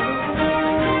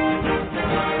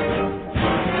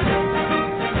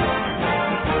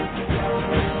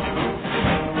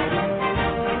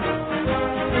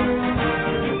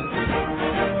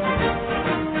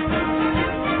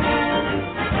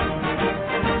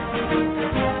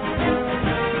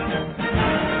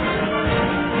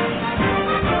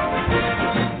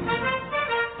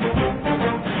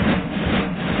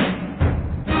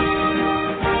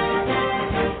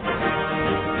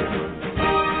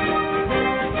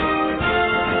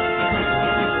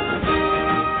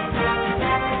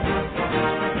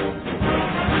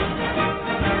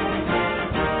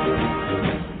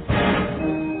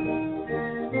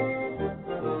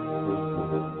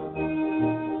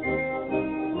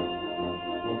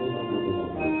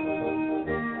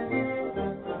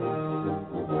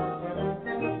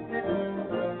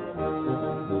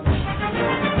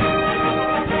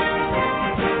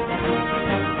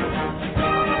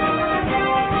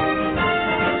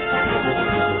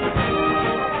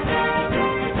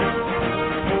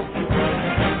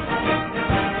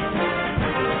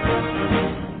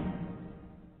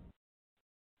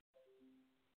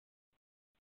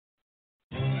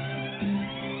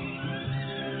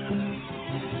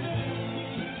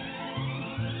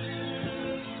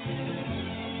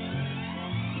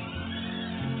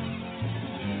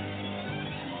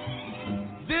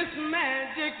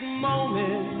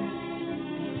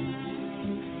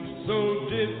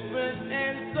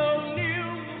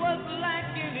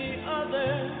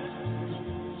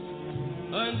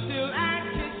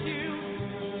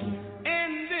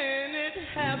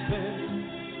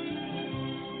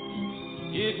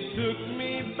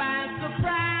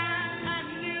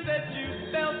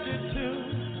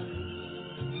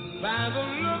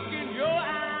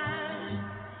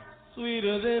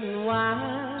 Sweeter than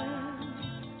wine,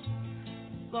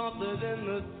 softer than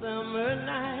the summer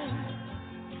night.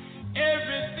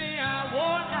 Everything I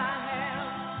want, I have.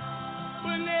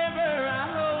 Whenever I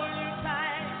hold you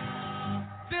tight,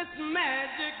 this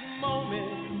magic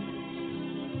moment,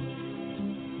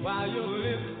 while your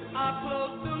lips are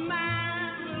close to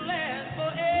mine, will last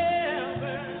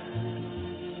forever.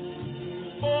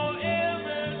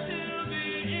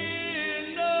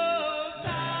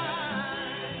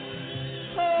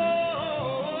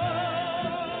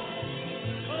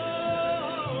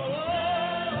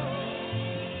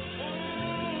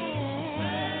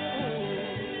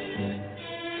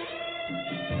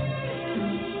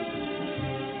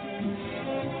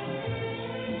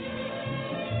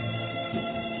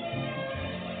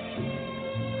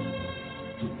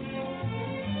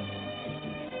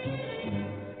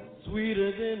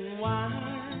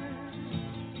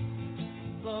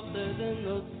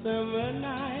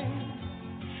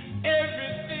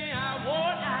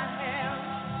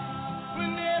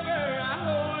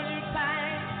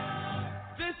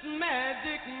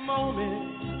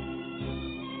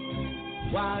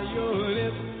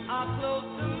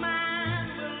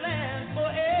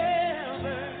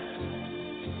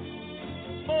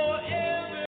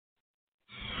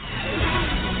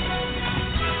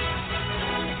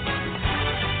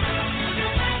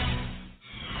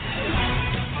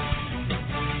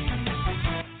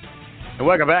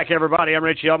 Welcome back, everybody. I'm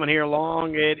Richie Ullman here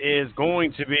along. It is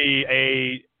going to be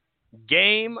a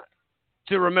game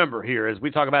to remember here as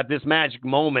we talk about this magic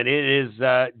moment. It is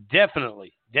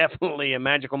definitely a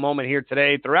magical moment here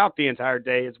today throughout the entire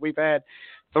day as we've had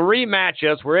 3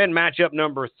 matchups. We're in matchup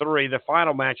number 3, the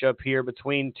final matchup here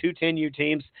between two 10U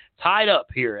teams tied up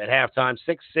here at halftime,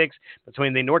 6-6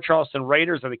 between the Notth Charleston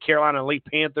Raiders and the Carolina Eilite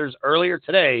Panthers. Earlier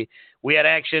today, we had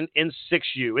action in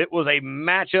 6U. It was a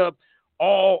matchup.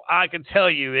 All I can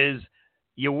tell you is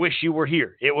you wish you were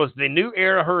here. It was the New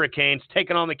Era Hurricanes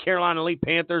taking on the Carolina Eilite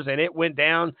Panthers, and it went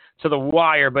down to the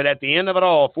wire. But at the end of it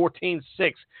all, 14-6,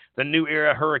 the New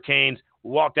Era Hurricanes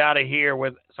walked out of here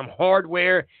with some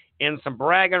hardware and some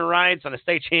bragging rights on a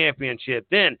state championship.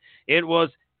 Then it was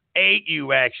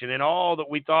 8U action and all that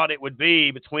we thought it would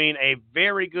be between a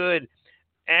very good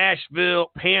Asheville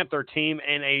Panther team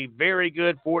and a very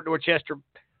good Fort Dorchester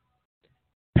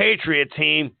Patriot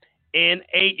team in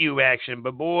 8U action.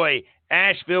 But boy,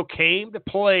 Asheville came to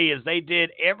play as they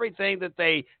did everything that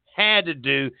they had to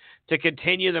do to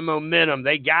continue the momentum.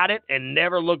 They got it and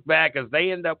never looked back as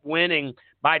they end up winning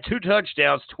by 2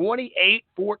 touchdowns.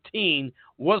 28-14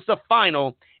 was the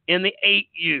final in the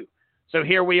 8U. So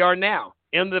here we are now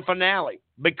in the finale.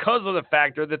 Because of the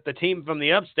factor that the team from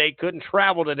the upstate couldn't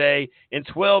travel today in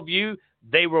 12U,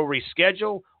 they will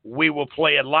reschedule. We will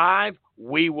play it live.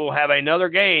 We will have another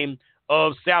game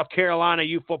of South Carolina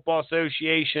Youth Football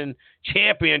Association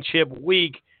Championship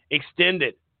Week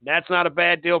extended. That's not a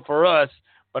bad deal for us,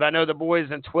 but I know the boys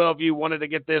in 12U wanted to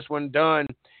get this one done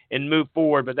and move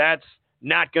forward, but that's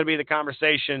not going to be the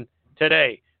conversation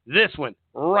today. This one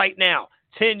right now,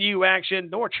 10U action,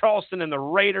 Notth Charleston and the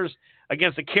Raiders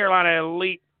against the Carolina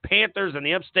Eilite Panthers and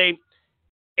the upstate.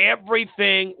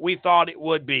 Everything we thought it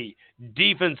would be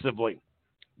defensively.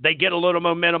 They get a little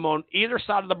momentum on either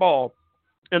side of the ball,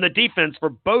 and the defense for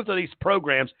both of these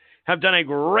programs have done a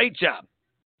great job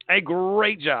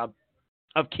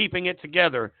of keeping it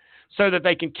together so that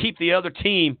they can keep the other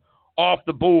team off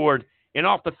the board and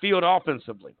off the field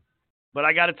offensively. But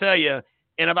I got to tell you,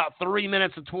 in about 3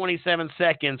 minutes and 27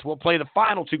 seconds, we'll play the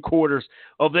final 2 quarters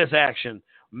of this action.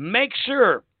 Make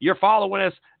sure you're following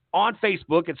us on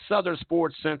Facebook at Southern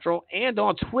Sports Central and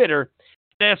on Twitter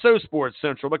at SO Sports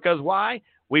Central. Because why?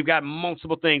 We've got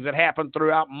multiple things that happen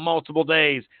throughout multiple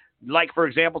days. Like, for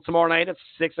example, tomorrow night at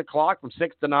 6 o'clock from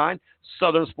 6 to 9,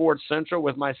 Southern Sports Central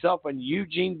with myself and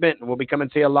Eugene Benton. We'll be coming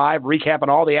to you live, recapping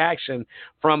all the action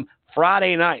from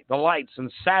Friday night, the lights, and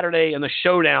Saturday and the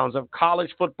showdowns of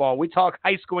college football. We talk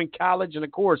high school and college, and,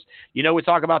 of course, we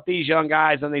talk about these young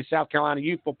guys in the South Carolina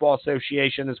Youth Football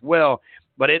Association as well.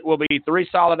 But it will be 3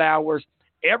 solid hours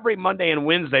every Monday and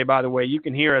Wednesday, by the way. You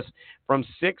can hear us from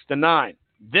 6 to 9.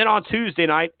 Then on Tuesday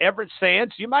night, Everett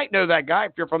Sands, you might know that guy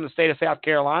if you're from the state of South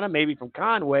Carolina, maybe from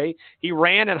Conway. He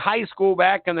ran in high school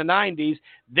back in the 90s.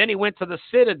 Then he went to the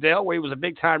Citadel, where he was a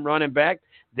big-time running back.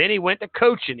 Then he went to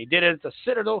coaching. He did it at the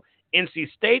Citadel,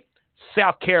 NC State,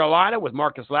 South Carolina with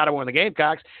Marcus Lattimore and the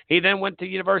Gamecocks. He then went to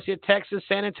University of Texas,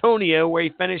 San Antonio, where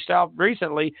he finished off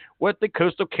recently with the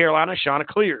Coastal Carolina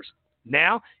Chanticleers.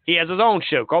 Now he has his own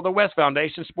show called the West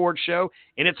Foundation Sports Show,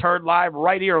 and it's heard live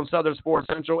right here on Southern Sports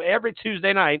Central every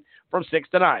Tuesday night from 6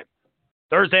 to 9.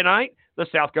 Thursday night, the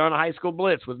South Carolina High School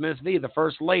Blitz with Miss V, the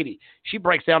First Lady. She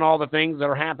breaks down all the things that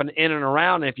are happening in and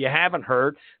around. And if you haven't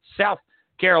heard, South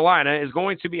Carolina is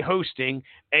going to be hosting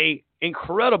a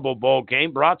incredible bowl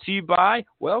game brought to you by,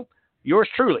 yours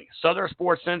truly, Southern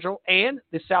Sports Central and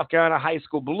the South Carolina High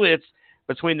School Blitz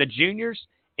between the juniors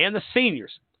and the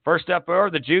seniors. First up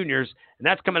are the juniors, and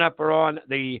that's coming up on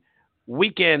the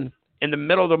weekend in the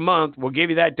middle of the month. We'll give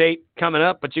you that date coming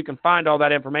up, but you can find all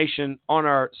that information on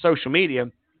our social media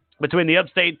between the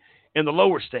upstate and the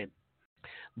lower state.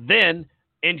 Then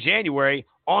in January,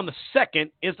 on the 2nd,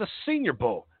 is the Senior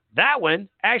Bowl. That one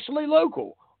actually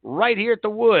local, right here at the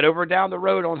Wood, over down the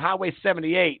road on Highway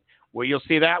 78. Well, you'll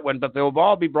see that one, but they'll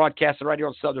all be broadcasted right here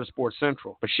on Southern Sports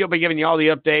Central. But she'll be giving you all the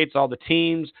updates, all the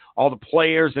teams, all the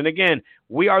players. And, again,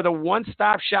 we are the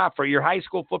one-stop shop for your high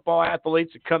school football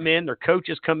athletes that come in, their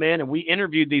coaches come in, and we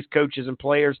interviewed these coaches and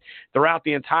players throughout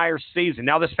the entire season.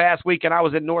 Now, this past weekend, I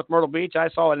was in North Myrtle Beach. I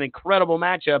saw an incredible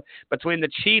matchup between the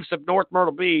Chiefs of North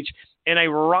Myrtle Beach and a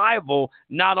rival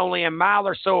not only a mile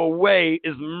or so away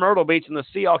is Myrtle Beach and the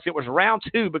Seahawks. It was round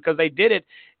 2 because they did it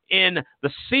in the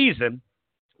season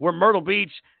where Myrtle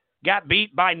Beach got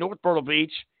beat by North Myrtle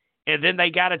Beach, and then they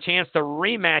got a chance to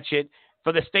rematch it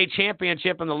for the state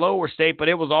championship in the lower state, but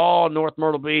it was all North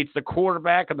Myrtle Beach. The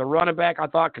quarterback and the running back, I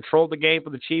thought, controlled the game for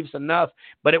the Chiefs enough,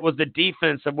 but it was the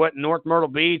defense of what North Myrtle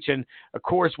Beach and, of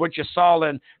course, what you saw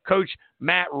in Coach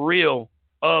Matt Reel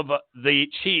of the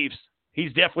Chiefs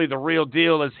he's definitely the real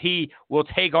deal as he will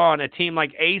take on a team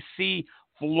like AC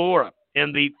Flora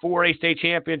in the 4A state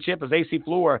championship as AC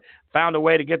Flora found a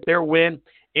way to get their win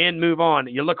and move on.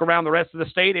 You look around the rest of the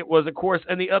state, it was, of course,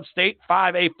 in the upstate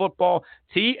 5A football,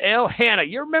 T.L. Hanna.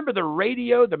 You remember the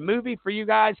radio, the movie for you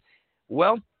guys?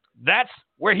 Well, that's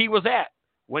where he was at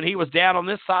when he was down on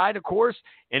this side, of course,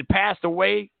 and passed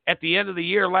away at the end of the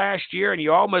year last year, and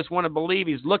you almost want to believe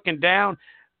he's looking down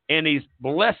and he's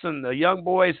blessing the young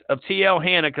boys of T.L.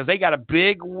 Hanna because they got a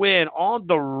big win on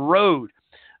the road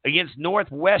against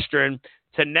Northwestern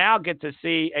to now get to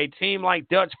see a team like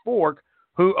Dutch Fork,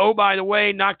 who, oh, by the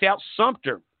way, knocked out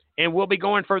Sumter and will be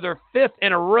going for their 5th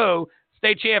in a row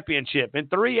state championship. In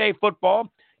 3A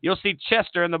football, you'll see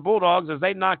Chester and the Bulldogs as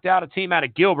they knocked out a team out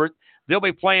of Gilbert. They'll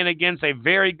be playing against a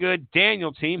very good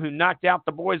Daniel team who knocked out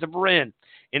the boys of Wren.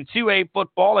 In 2A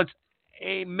football, it's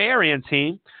a Marion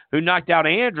team who knocked out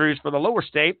Andrews for the lower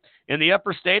state. In the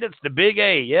upper state, it's the Big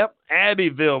A. Yep,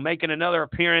 Abbeville making another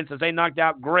appearance as they knocked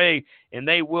out Gray, and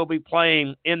they will be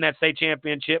playing in that state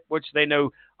championship, which they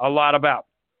know a lot about.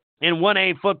 In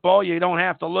 1A football, you don't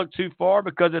have to look too far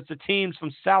because it's the teams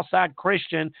from Southside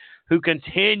Christian who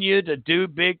continue to do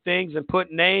big things and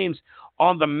put names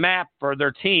on the map for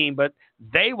their team, but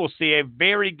they will see a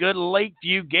very good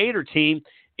Lakeview Gator team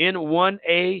in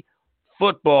 1A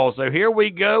football. So here we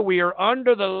go. We are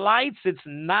under the lights. It's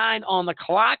 9 on the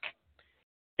clock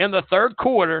in the third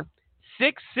quarter.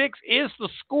 6-6 is the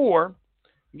score.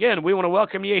 Again, we want to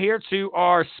welcome you here to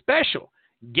our special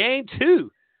Game 2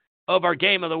 of our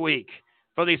Game of the Week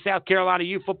for the South Carolina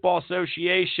Youth Football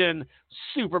Association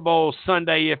Super Bowl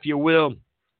Sunday, if you will,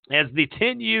 as the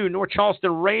 10U Notth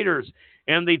Charleston Raiders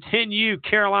and the 10U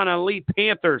Carolina Eilite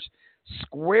Panthers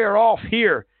square off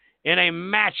here in a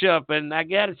matchup. And I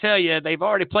got to tell you, they've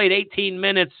already played 18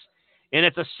 minutes, and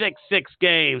it's a 6-6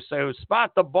 game. So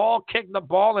spot the ball, kick the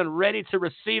ball, and ready to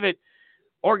receive it.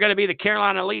 Or going to be the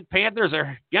Carolina Eilite Panthers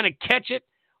are going to catch it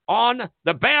on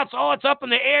the bounce. Oh, it's up in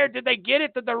the air. Did they get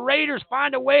it? Did the Raiders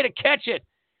find a way to catch it?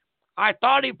 I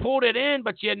thought he pulled it in,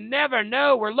 but you never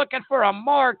know. We're looking for a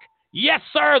mark. Yes,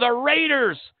 sir, the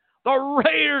Raiders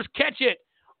catch it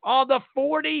on the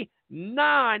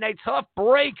 49. A tough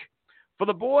break for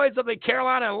the boys of the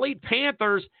Carolina Eilite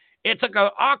Panthers. It took an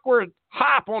awkward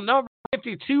hop on number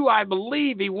 52, I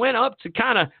believe. He went up to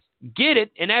kind of get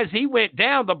it, and as he went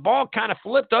down, the ball kind of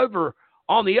flipped over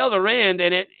on the other end,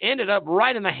 and it ended up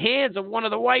right in the hands of one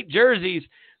of the white jerseys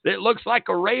that looks like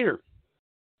a Raider.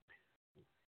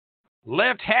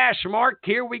 Left hash mark.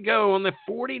 Here we go on the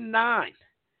 49.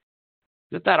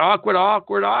 Just that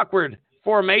awkward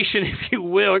formation, if you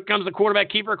will. Here comes the quarterback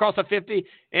keeper across the 50,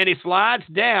 and he slides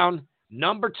down.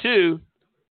 Number 2,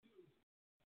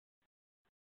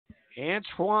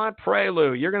 Antoine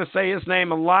Prelude. You're going to say his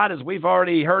name a lot as we've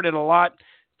already heard it a lot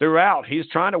throughout. He's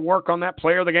trying to work on that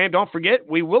player of the game. Don't forget,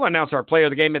 we will announce our player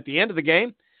of the game at the end of the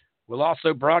game. We'll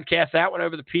also broadcast that one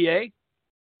over the PA.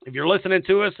 If you're listening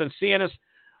to us and seeing us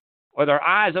with our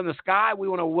eyes in the sky, we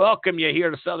want to welcome you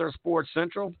here to Southern Sports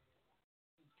Central.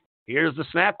 Here's the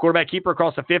snap. Quarterback keeper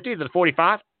across the 50 to the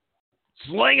 45.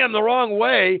 Sling him the wrong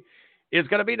way is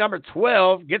going to be number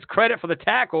 12. Gets credit for the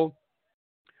tackle.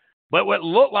 But what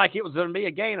looked like it was going to be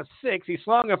a gain of 6, he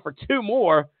slung him for 2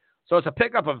 more. So it's a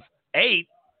pickup of 8.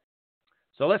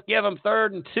 So let's give him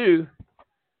 3rd and 2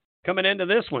 coming into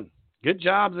this one. Good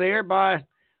job there by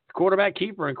the quarterback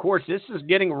keeper. And, of course, this is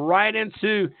getting right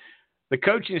into the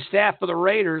coaching staff for the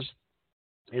Raiders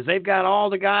as they've got all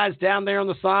the guys down there on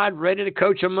the side ready to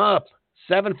coach them up.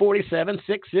 7:47,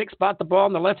 6-6, spot the ball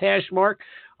on the left hash mark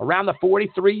around the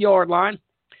 43-yard line.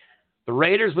 The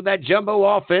Raiders with that jumbo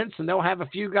offense, and they'll have a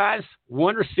few guys,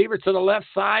 one receiver to the left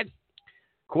side,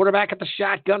 quarterback at the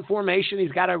shotgun formation.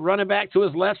 He's got a running back to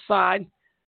his left side.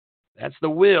 That's the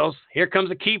Wills. Here comes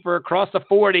the keeper across the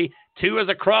 40. 2 is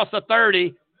across the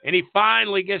 30, and he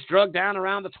finally gets drugged down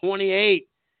around the 28.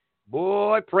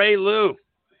 Boy, Prelude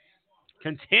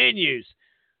continues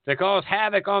to cause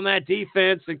havoc on that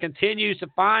defense and continues to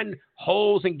find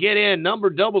holes and get in.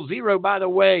 Number 00, by the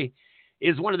way,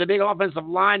 is one of the big offensive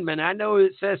linemen. I know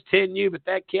it says 10U, but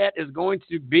that cat is going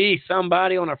to be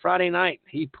somebody on a Friday night.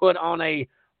 He put on a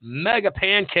mega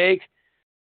pancake,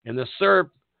 and the syrup,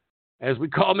 as we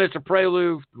call Mr.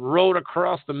 Prelude, rolled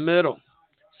across the middle.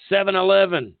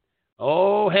 7-11.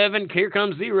 Oh, heaven, here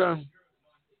comes 0.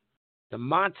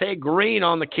 DeMonte Green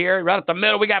on the carry. Right up the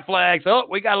middle, we got flags. Oh,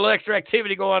 we got a little extra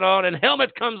activity going on, and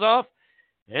helmet comes off,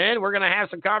 and we're going to have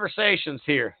some conversations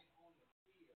here.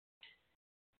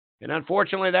 And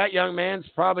unfortunately, that young man's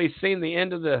probably seen the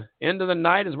end of the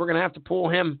night as we're going to have to pull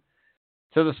him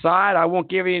to the side. I won't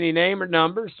give you any name or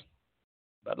numbers.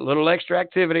 But a little extra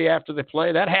activity after the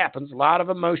play. That happens. A lot of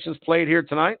emotions played here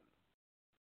tonight.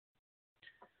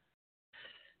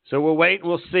 So we'll wait and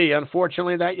we'll see.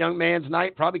 Unfortunately, that young man's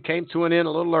night probably came to an end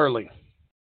a little early.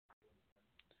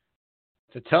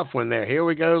 It's a tough one there. Here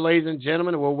we go, ladies and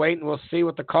gentlemen. We'll wait and we'll see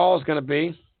what the call is going to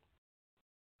be.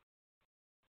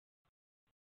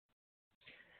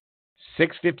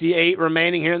 6:58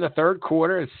 remaining here in the third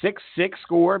quarter. A 6-6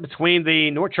 score between the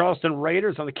Notth Charleston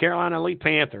Raiders and the Carolina Eilite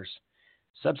Panthers.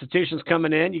 Substitutions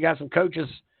coming in. You got some coaches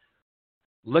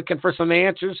looking for some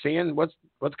answers, seeing what's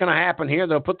going to happen here.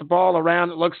 They'll put the ball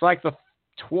around, it looks like the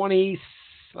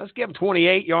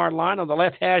 28-yard line on the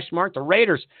left hash mark. The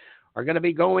Raiders are going to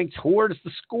be going towards the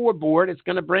scoreboard. It's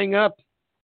going to bring up,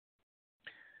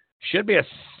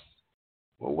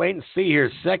 we'll wait and see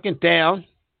here, second down.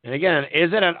 And again,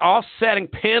 is it an offsetting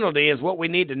penalty is what we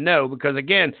need to know, because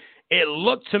again, it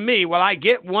looked to me, I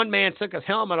get one man took his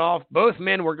helmet off, both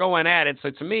men were going at it. So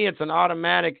to me, it's an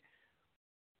automatic.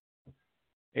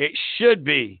 It should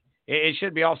be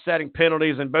offsetting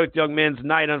penalties, and both young men's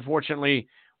night, unfortunately,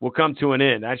 will come to an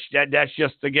end. That's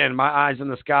just, again, my eyes in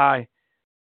the sky.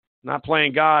 Not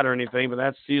playing God or anything, but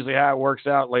that's usually how it works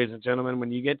out, ladies and gentlemen.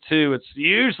 When you get two, it's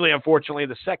usually, unfortunately,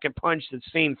 the second punch that's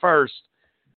seen first.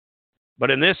 But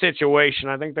in this situation,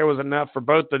 I think there was enough for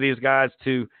both of these guys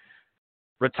to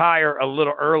retire a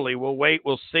little early. We'll wait.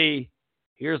 We'll see.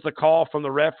 Here's the call from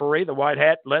the referee. The white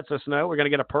hat lets us know we're going to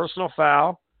get a personal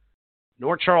foul.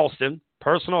 Notth Charleston,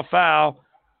 personal foul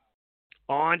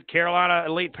on Carolina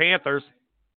Elite Panthers.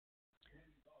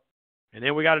 And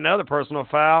then we got another personal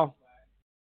foul.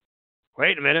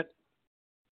 Wait a minute.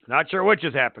 Not sure what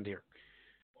just happened here.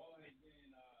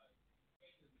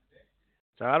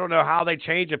 So I don't know how they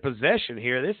change a possession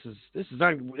here. This is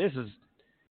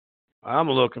I'm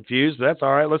a little confused, but that's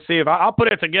all right. Let's see if I'll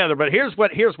put it together. But here's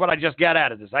what I just got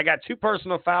out of this. I got two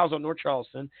personal fouls on Notth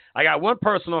Charleston. I got one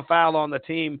personal foul on the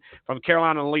team from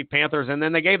Carolina Elite Panthers, and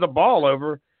then they gave the ball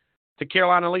over to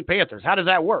Carolina Elite Panthers. How does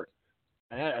that work?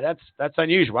 That's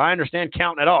unusual. I understand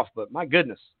counting it off, but my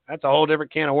goodness, that's a whole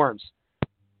different can of worms.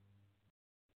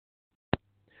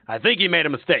 I think he made a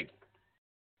mistake.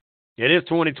 It is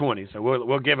 2020, so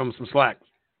we'll give him some slack.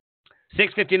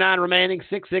 6:59 remaining,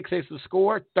 6-6 is the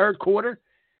score, third quarter.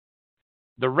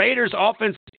 The Raiders'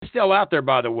 offense is still out there,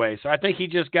 by the way, so I think he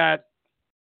just got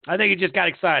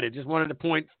excited, just wanted to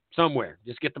point somewhere,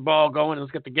 just get the ball going,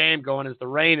 let's get the game going as the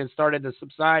rain has started to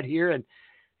subside here, and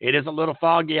it is a little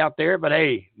foggy out there, but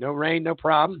hey, no rain, no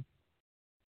problem.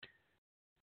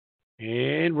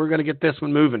 And we're going to get this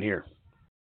one moving here.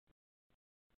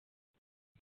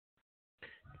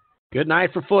 Good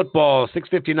night for football.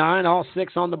 6:59, all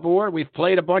six on the board. We've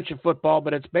played a bunch of football,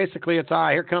 but it's basically a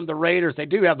tie. Here come the Raiders. They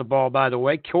do have the ball, by the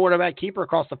way. Quarterback keeper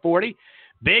across the 40.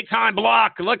 Big-time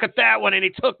block. Look at that one, and he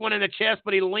took one in the chest,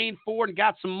 but he leaned forward and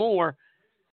got some more.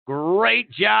 Great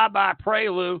job by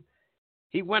Prelude.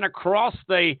 He went across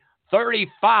the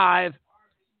 35,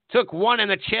 took one in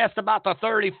the chest about the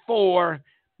 34,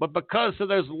 but because of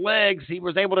those legs, he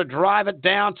was able to drive it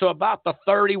down to about the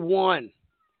 31.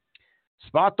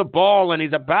 Spot the ball, and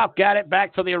he's about got it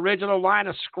back to the original line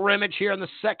of scrimmage here in the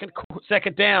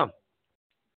second down.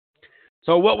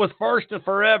 So what was first and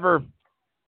forever,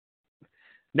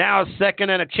 now is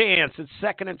second and a chance. It's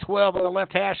 2nd and 12 on the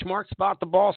left hash mark. Spot the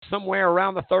ball somewhere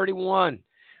around the 31.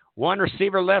 One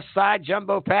receiver left side,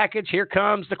 jumbo package. Here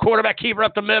comes the quarterback keeper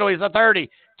up the middle. He's a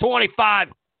 30, 25,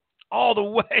 all the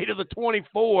way to the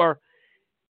 24.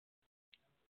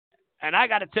 And I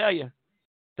got to tell you,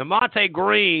 DeMonte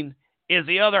Green is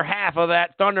the other half of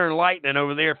that thunder and lightning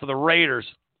over there for the Raiders.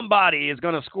 Somebody is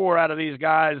going to score out of these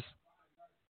guys.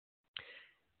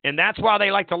 And that's why they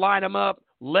like to line them up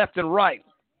left and right.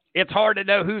 It's hard to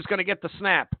know who's going to get the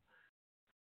snap.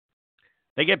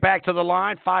 They get back to the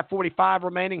line, 5:45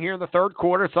 remaining here in the third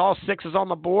quarter. It's all sixes on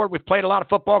the board. We've played a lot of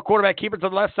football. Quarterback keeper to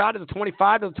the left side of the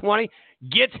 25 to the 20.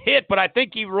 Gets hit, but I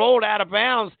think he rolled out of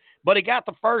bounds. But he got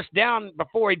the first down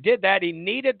before he did that. He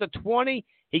needed the 20.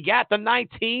 He got the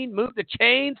 19, moved the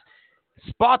chains,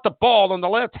 spot the ball on the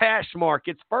left hash mark.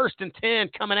 It's 1st and 10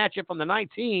 coming at you from the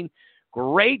 19.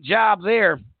 Great job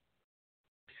there.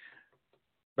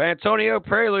 But Antonio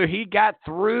Prelude, he got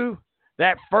through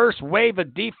that first wave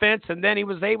of defense, and then he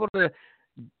was able to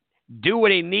do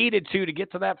what he needed to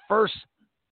get to that first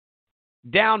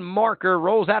down marker.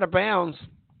 Rolls out of bounds.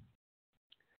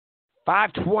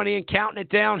 5:20 and counting it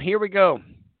down. Here we go.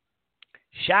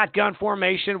 Shotgun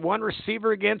formation. One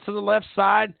receiver again to the left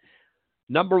side.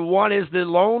 Number 1 is the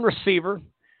lone receiver.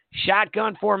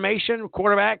 Shotgun formation.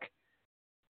 Quarterback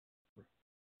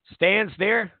stands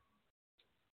there.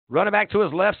 Running back to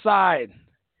his left side.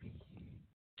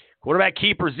 Quarterback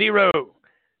keeper 0.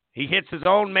 He hits his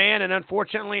own man, and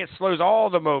unfortunately it slows all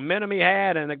the momentum he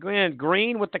had. And again,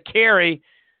 Green with the carry,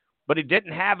 but he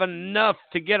didn't have enough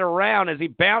to get around as he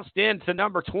bounced into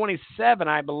number 27,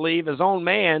 I believe, his own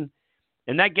man.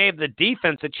 And that gave the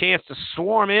defense a chance to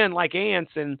swarm in like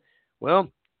ants. And, well,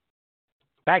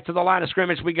 back to the line of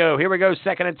scrimmage we go. Here we go,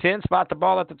 2nd and 10. Spot the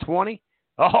ball at the 20.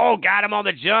 Oh, got him on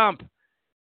the jump.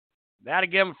 That'll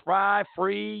give him 5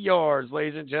 free yards,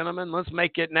 ladies and gentlemen. Let's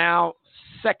make it now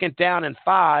 2nd down and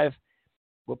 5.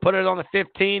 We'll put it on the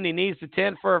 15. He needs the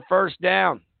 10 for a first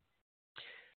down.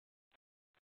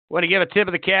 Want to give a tip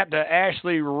of the cap to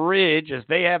Ashley Ridge as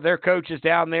they have their coaches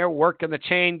down there working the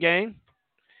chain game.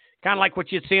 Kind of like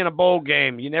what you'd see in a bowl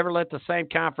game. You never let the same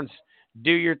conference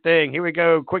do your thing. Here we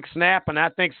go, quick snap, and I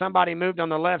think somebody moved on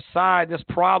the left side. This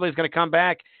probably is going to come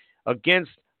back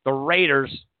against the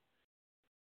Raiders.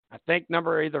 I think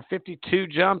number either 52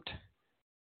 jumped,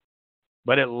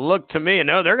 but it looked to me, and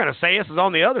no, they're going to say this is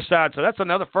on the other side, so that's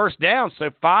another first down. So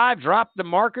 5, drop the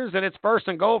markers, and it's 1st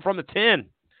and goal from the 10.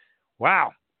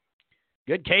 Wow.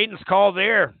 Good cadence call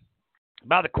there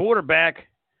by the quarterback,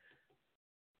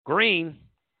 Green.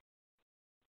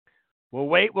 We'll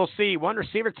wait, we'll see. One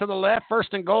receiver to the left,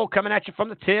 1st and goal coming at you from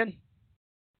the 10.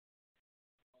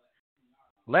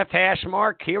 Left hash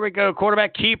mark. Here we go.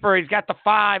 Quarterback keeper. He's got the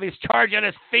 5. He's charging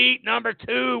his feet. Number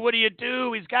 2. What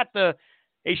do?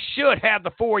 He should have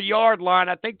the 4-yard line.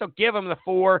 I think they'll give him the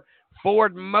 4.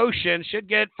 Forward motion. Should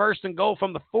get 1st and goal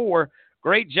from the 4.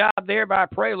 Great job there by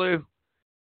Prelude.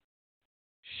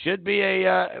 Should be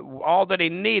all that he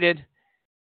needed.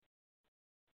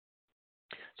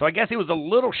 So I guess he was a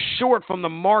little short from the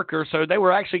marker, so they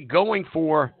were actually going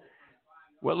for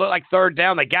what looked like 3rd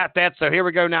down. They got that, so here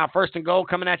we go now. 1st and goal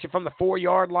coming at you from the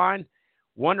 4-yard line.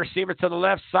 One receiver to the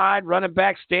left side. Running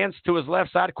back stands to his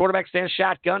left side. Quarterback stands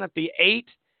shotgun at the 8.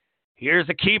 Here's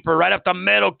the keeper right up the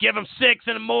middle. Give him 6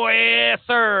 and more. Yes,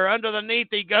 sir. Underneath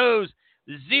he goes.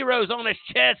 0s on his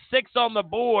chest, 6 on the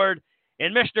board.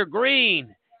 And Mr.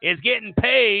 Green is getting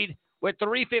paid with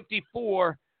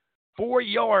 3:54, 4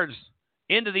 yards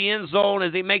into the end zone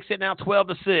as he makes it now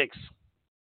 12-6.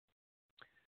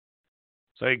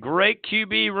 So a great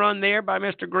QB run there by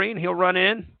Mr. Green. He'll run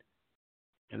in,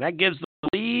 and that gives the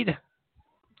lead.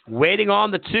 Waiting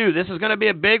on the 2. This is going to be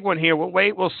a big one here. We'll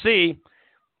wait, we'll see.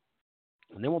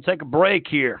 And then we'll take a break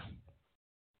here.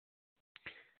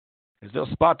 As they'll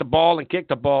spot the ball and kick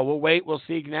the ball. We'll wait, we'll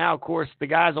see. Now, of course, the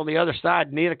guys on the other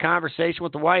side need a conversation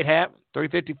with the white hat.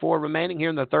 3:54 remaining here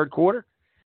in the 3rd quarter.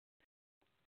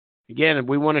 Again,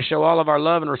 we want to show all of our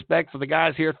love and respect for the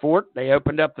guys here at Fort. They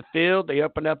opened up the field. They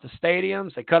opened up the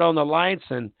stadiums. They cut on the lights,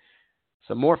 and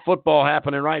some more football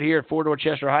happening right here at Fort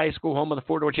Dorchester High School, home of the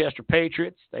Fort Dorchester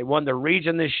Patriots. They won the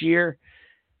region this year.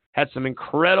 Had some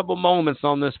incredible moments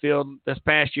on this field this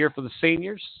past year for the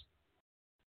seniors.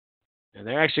 And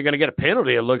they're actually going to get a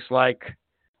penalty, it looks like.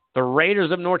 The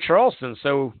Raiders of Notth Charleston.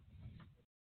 So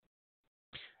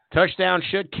touchdown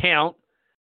should count.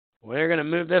 We're going to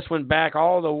move this one back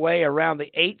all the way around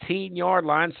the 18-yard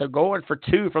line. So going for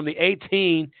 2 from the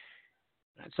 18.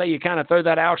 I'd say you kind of throw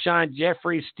that Alshon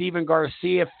Jeffrey, Steven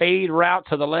Garcia fade route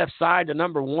to the left side to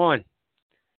number 1.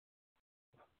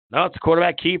 No, it's a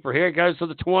quarterback keeper. Here it goes to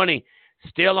the 20.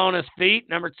 Still on his feet.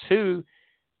 Number 2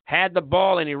 had the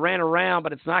ball and he ran around,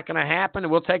 but it's not going to happen.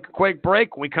 And we'll take a quick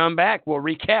break. When we come back, we'll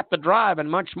recap the drive and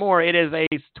much more. It is a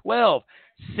 12-6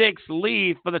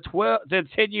 lead for the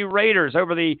 10U Raiders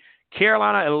over the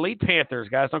Carolina Eilite Panthers.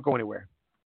 Guys, don't go anywhere.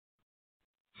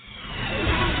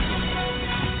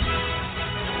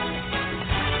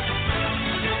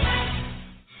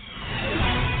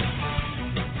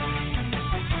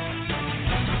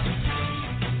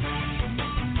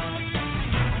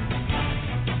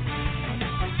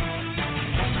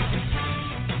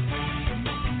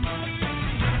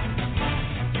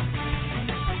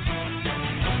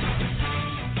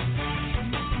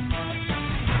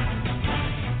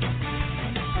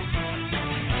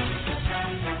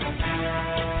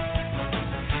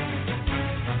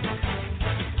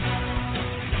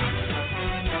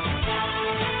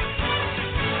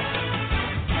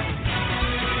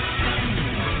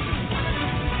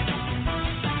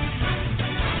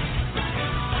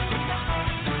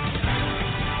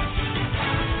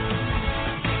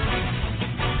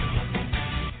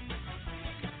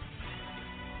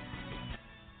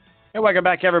 Hey, welcome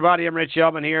back, everybody. I'm Rich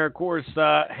Yeldman here, of course,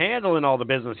 handling all the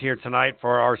business here tonight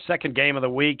for our 2nd game of the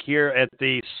week here at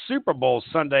the Super Bowl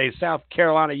Sunday, South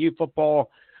Carolina Youth Football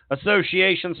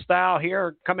Association style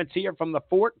here, coming to you from the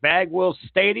Fort Bagwell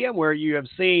Stadium, where you have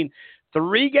seen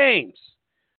 3 games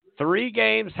 3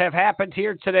 games have happened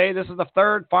here today. This is the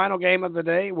third final game of the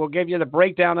day. We'll give you the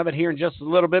breakdown of it here in just a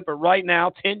little bit. But right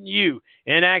now, 10U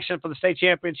in action for the state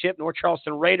championship. Notth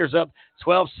Charleston Raiders up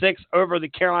 12-6 over the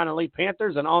Carolina Elite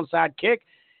Panthers. An onside kick.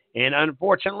 And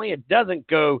unfortunately, it doesn't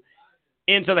go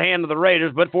into the hand of the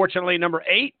Raiders. But fortunately, number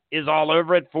 8 is all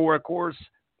over it for, of course,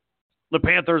 the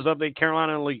Panthers of the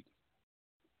Carolina Elite.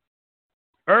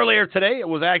 Earlier today, it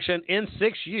was action in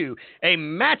 6U, a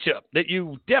matchup that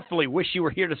you definitely wish you were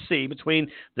here to see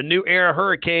between the New Era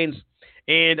Hurricanes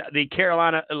and the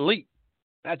Carolina Elite.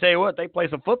 I tell you what, they play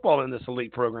some football in this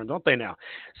Elite program, don't they now?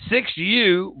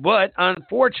 6U, but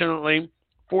unfortunately,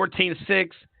 14-6.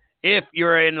 If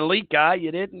you're an Elite guy,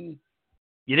 you didn't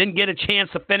get a chance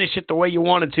to finish it the way you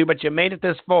wanted to, but you made it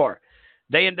this far.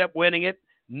 They end up winning it.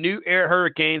 New Era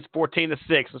Hurricanes 14-6.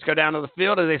 Let's go down to the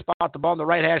field as they spot the ball on the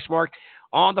right hash mark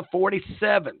on the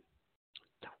 47.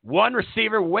 One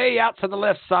receiver way out to the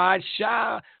left side,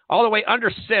 shy all the way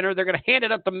under center. They're going to hand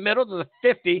it up the middle to the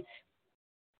 50,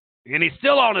 and he's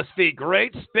still on his feet.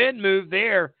 Great spin move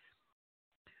there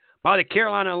by the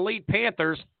Carolina Elite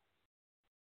Panthers.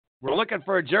 We're looking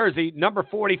for a jersey, number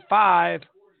 45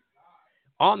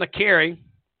 on the carry,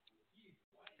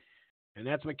 and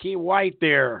that's McKee White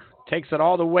there. Takes it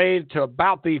all the way to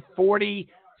about the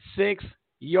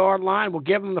 46-yard line. We'll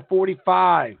give him the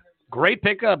 45. Great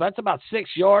pickup. That's about 6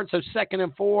 yards, so 2nd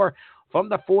and 4 from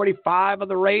the 45 of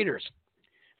the Raiders.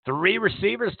 3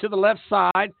 receivers to the left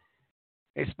side.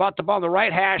 They spot the ball on the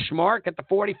right hash mark at the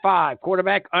 45.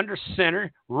 Quarterback under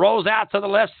center. Rolls out to the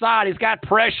left side. He's got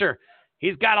pressure.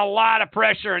 He's got a lot of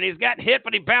pressure, and he's got hit,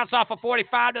 but he bounced off a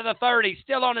 45 to the 30.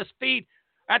 Still on his feet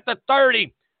at the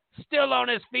 30. Still on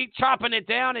his feet, chopping it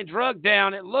down and drug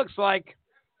down. It looks like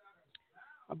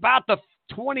about the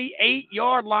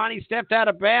 28-yard line. He stepped out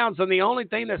of bounds, and the only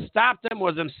thing that stopped him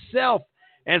was himself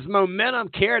as momentum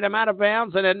carried him out of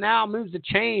bounds, and it now moves the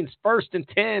chains. 1st and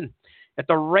 10 at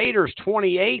the Raiders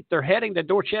 28. They're heading to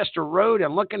Dorchester Road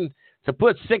and looking to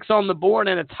put 6 on the board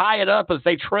and to tie it up as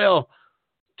they trail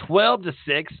 12-6.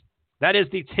 That is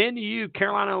the 10U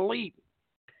Carolina Elite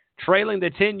trailing the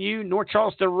 10U Notth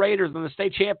Charleston Raiders in the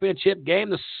state championship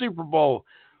game, the Super Bowl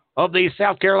of the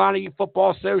South Carolina Youth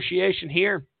Football Association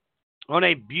here on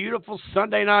a beautiful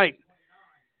Sunday night.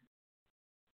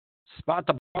 Spot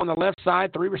the ball on the left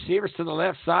side, 3 receivers to the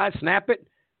left side, snap it.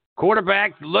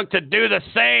 Quarterback looked to do the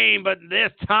same, but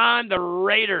this time the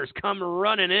Raiders come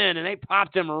running in, and they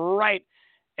popped him right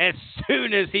as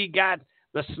soon as he got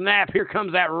the snap. Here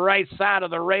comes that right side of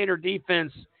the Raider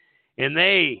defense, and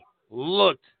they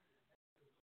looked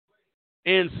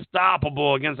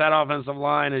unstoppable against that offensive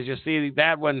line. As you see,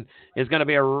 that one is going to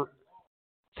be a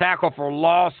tackle for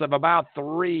loss of about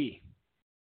 3.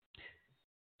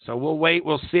 So we'll wait.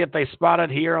 We'll see if they spot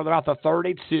it here on about the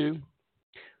 32.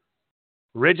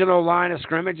 Original line of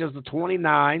scrimmage is the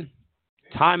 29.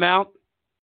 Timeout.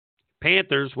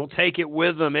 Panthers will take it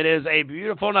with them. It is a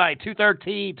beautiful night.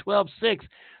 2:13, 12-6.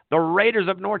 The Raiders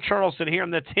of Notth Charleston here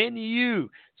in the 10U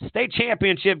state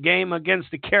championship game against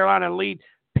the Carolina Elite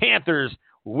Panthers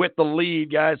with the lead,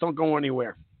 guys. Don't go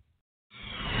anywhere.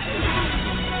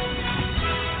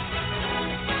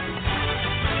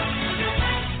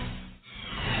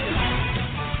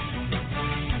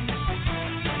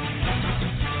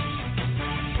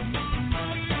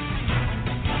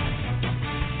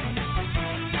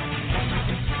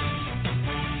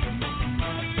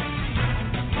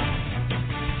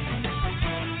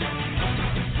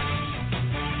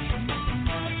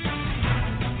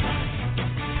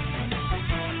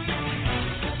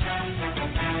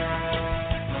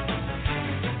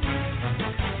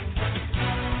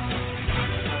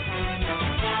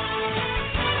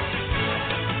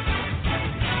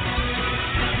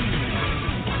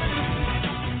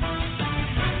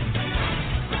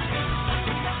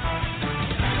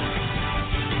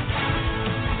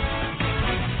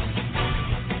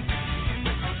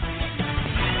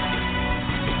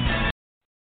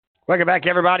 Welcome back,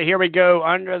 everybody. Here we go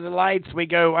under the lights. We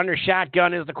go under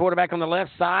shotgun is the quarterback on the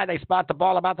left side. They spot the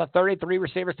ball about the 33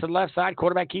 receivers to the left side.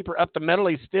 Quarterback keeper up the middle.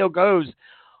 He still goes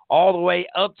all the way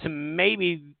up to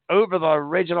maybe over the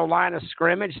original line of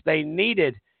scrimmage. They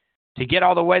needed to get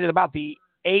all the way to about the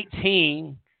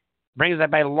 18. Brings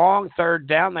up a long 3rd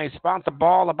down. They spot the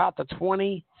ball about the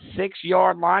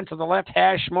 26-yard line to the left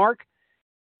hash mark.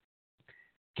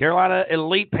 Carolina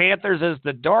Elite Panthers, as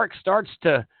the dark starts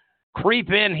to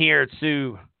creep in here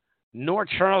to Notth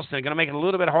Charleston. Going to make it a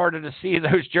little bit harder to see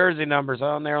those jersey numbers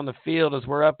on there on the field as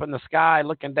we're up in the sky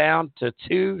looking down to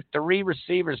 2-3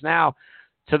 receivers now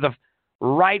to the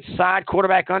right side.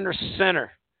 Quarterback under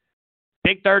center.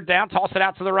 big third down, toss it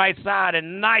out to the right side,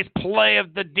 and nice play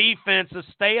of the defense is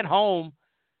staying home,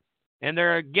 and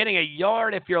they're getting a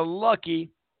yard if you're lucky.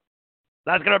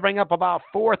 That's going to bring up about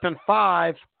 4th and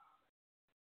 5.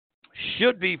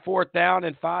 Should be 4th down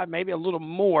and 5, maybe a little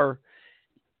more,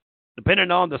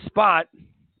 depending on the spot.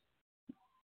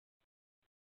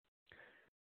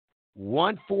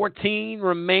 1:14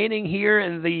 remaining here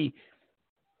in the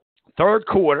third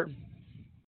quarter.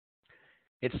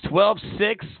 It's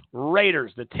 12-6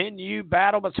 Raiders. The 10U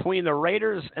battle between the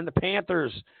Raiders and the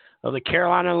Panthers of the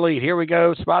Carolina Elite. Here we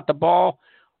go. Spot the ball.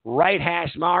 Right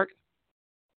hash mark.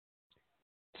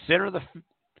 Center of the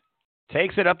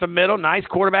takes it up the middle. Nice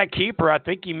quarterback keeper. I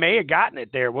think he may have gotten it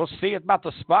there. We'll see about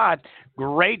the spot.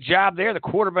 Great job there. The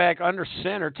quarterback under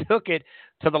center took it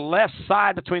to the left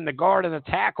side between the guard and the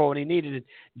tackle, and he needed it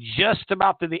just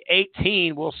about to the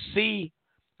 18. We'll see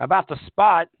about the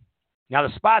spot. Now,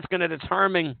 the spot's going to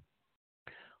determine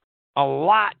a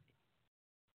lot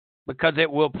because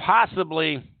it will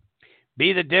possibly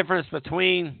be the difference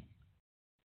between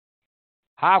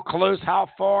how close, how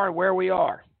far, and where we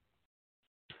are.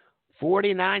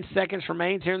 49 seconds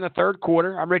remains here in the third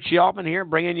quarter. I'm Richie Altman here,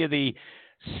 bringing you the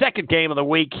second game of the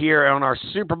week here on our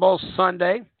Super Bowl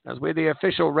Sunday, as we're the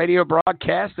official radio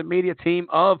broadcast and media team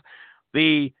of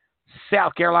the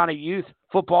South Carolina Youth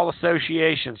Football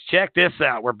Associations. Check this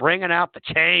out. We're bringing out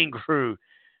the chain crew.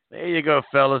 There you go,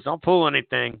 fellas. Don't pull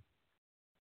anything.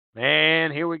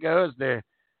 And here we go. As the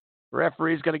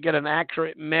referee's going to get an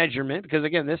accurate measurement, because,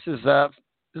 again, this is a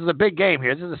big game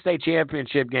here. This is a state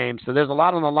championship game, so there's a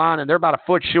lot on the line, and they're about a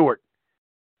foot short.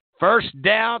 First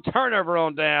down, turnover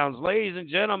on downs. Ladies and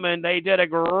gentlemen, they did a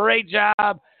great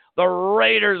job. The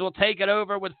Raiders will take it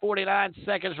over with 49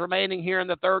 seconds remaining here in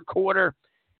the third quarter.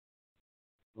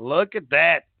 Look at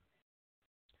that.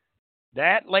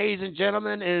 That, ladies and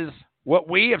gentlemen, is what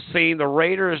we have seen the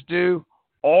Raiders do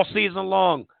all season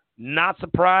long. Not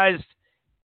surprised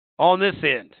on this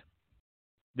end.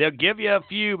 They'll give you a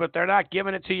few, but they're not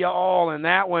giving it to you all. And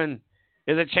that one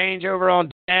is a changeover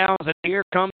on downs. And here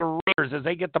come the Raiders as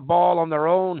they get the ball on their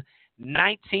own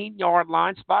 19-yard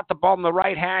line. Spot the ball on the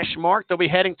right hash mark. They'll be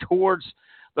heading towards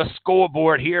the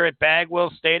scoreboard here at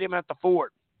Wewill Stadium at the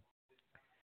Fort.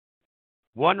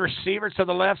 One receiver to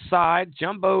the left side.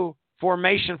 Jumbo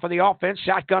formation for the offense.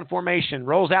 Shotgun formation.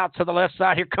 Rolls out to the left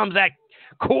side. Here comes that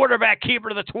quarterback keeper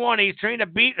to the 20. He's trying to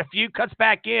beat a few. Cuts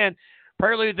back in.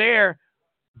 Prelude there.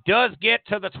 Does get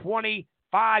to the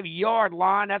 25-yard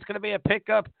line. That's going to be a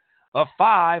pickup of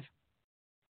 5.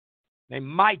 They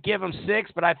might give him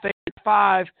 6, but I think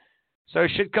 5. So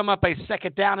it should come up a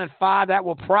second down and 5. That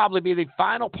will probably be the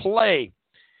final play.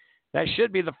 That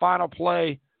should be the final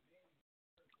play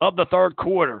of the third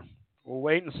quarter. We'll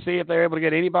wait and see if they're able to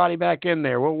get anybody back in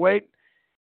there. We'll wait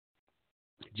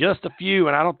just a few,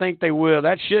 and I don't think they will.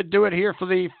 That should do it here for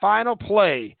the final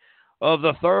play of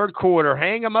the third quarter.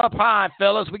 Hang them up high,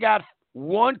 fellas. We got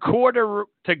 1 quarter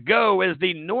to go as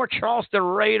the Notth Charleston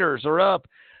Raiders are up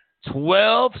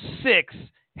 12-6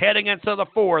 heading into the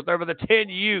fourth over the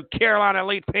 10U Carolina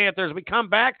Elite Panthers. We come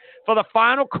back for the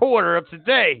final quarter of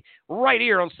today right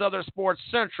here on Southern Sports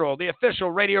Central, the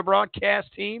official radio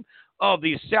broadcast team of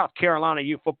the South Carolina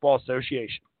Youth Football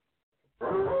Association.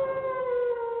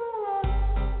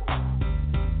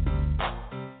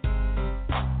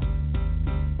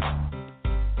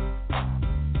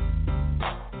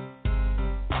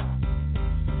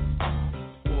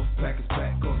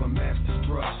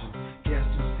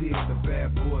 The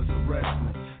bad boys are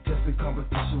wrestling, testing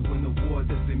competition, win the war,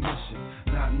 that's their mission.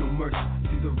 Not no mercy,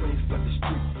 see the rings like the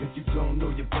street. If you don't know,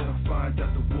 you better find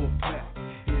out the wolf pack.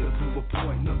 Here to prove a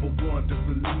point, number one, just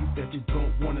believe that you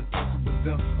don't want to tussle with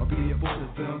them or be a part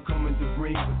of them. Come in the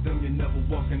ring with them, you're never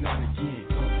walking out again.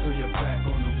 Don't turn your back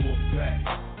on the wolf pack.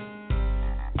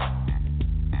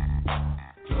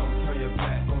 Don't turn your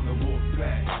back on the wolf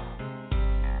pack.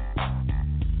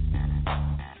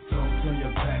 Don't turn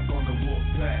your back on the wolf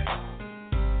pack.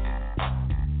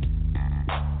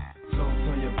 Don't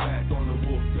turn your back on the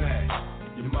wolf pack.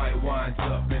 You might wind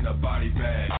up in a body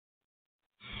bag.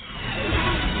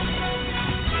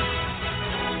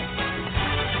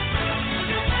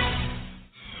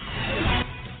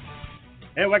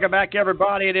 Hey, welcome back,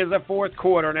 everybody. It is the fourth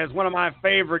quarter, and as one of my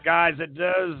favorite guys that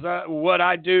does what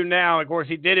I do now, of course,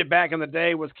 he did it back in the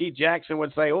day, was Keith Jackson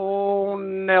would say, "Oh,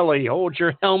 Nelly, hold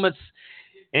your helmets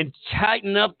and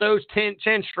tighten up those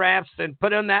chin straps and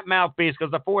put in that mouthpiece,"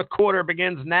 because the fourth quarter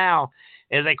begins now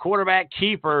as a quarterback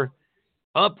keeper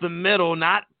up the middle,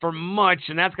 not for much,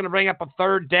 and that's going to bring up a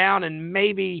third down and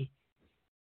maybe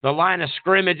the line of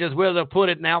scrimmage is where they'll put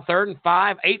it now. 3rd and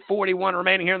 5, 8:41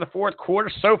 remaining here in the fourth quarter.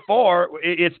 So far,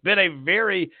 it's been a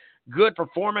very good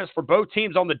performance for both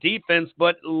teams on the defense,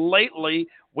 but lately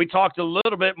we talked a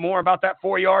little bit more about that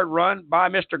 4-yard run by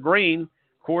Mr. Green.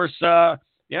 Of course,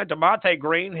 DeMonte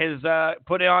Green has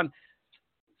put on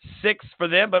 6 for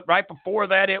them, but right before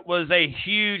that it was a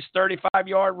huge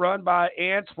 35-yard run by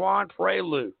Antoine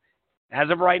Prelude. As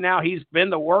of right now, he's been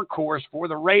the workhorse for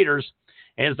the Raiders.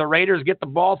 As the Raiders get the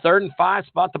ball, 3rd and 5,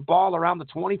 spot the ball around the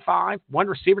 25. One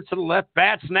receiver to the left,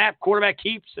 bad snap, quarterback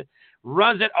keeps it,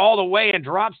 runs it all the way and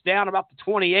drops down about the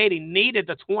 28. He needed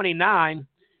the 29.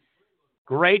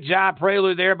 Great job,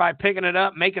 Prelude, there by picking it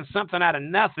up, making something out of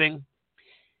nothing.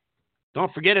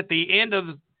 Don't forget, at the end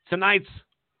of tonight's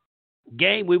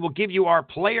game, we will give you our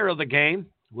player of the game.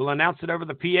 We'll announce it over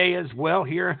the PA as well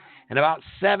here in about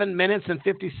 7 minutes and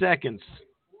 50 seconds.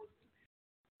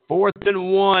 4th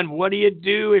and 1. What do you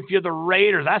do if you're the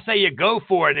Raiders? I say you go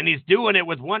for it, and he's doing it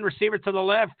with one receiver to the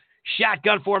left.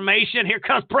 Shotgun formation. Here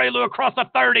comes Prelude across the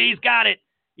 30. He's got it.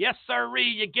 Yes, sirree.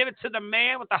 You give it to the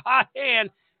man with the hot hand.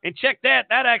 And check that.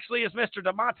 That actually is Mr.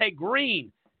 DeMonte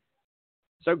Green.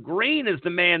 So Green is the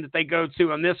man that they go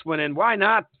to on this one, and why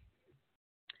not?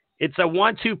 It's a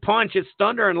 1-2 punch. It's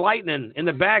thunder and lightning in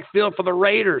the backfield for the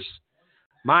Raiders.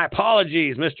 My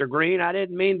apologies, Mr. Green. I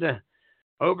didn't mean to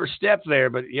overstep there,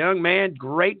 but young man,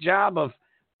 great job of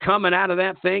coming out of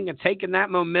that thing and taking that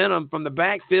momentum from the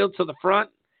backfield to the front,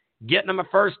 getting them a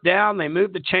first down. They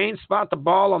move the chain, spot the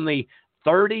ball on the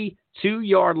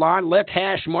 32-yard line, left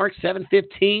hash mark,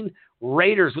 7:15.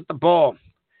 Raiders with the ball.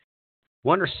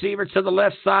 One receiver to the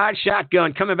left side,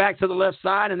 shotgun coming back to the left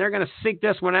side, and they're going to seek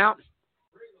this one out.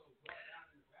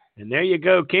 And there you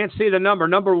go. Can't see the number.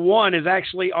 Number 1 is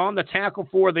actually on the tackle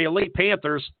for the Elite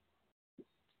Panthers.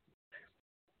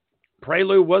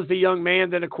 Prelude was the young man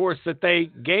that, of course, that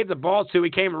they gave the ball to. He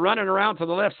came running around to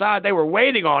the left side. They were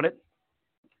waiting on it.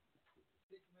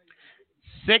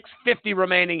 6:50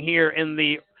 remaining here in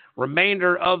the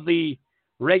remainder of the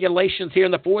regulations here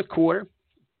in the fourth quarter.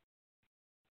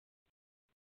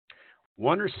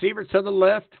 One receiver to the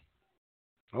left.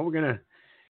 Oh, we're going to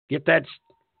get that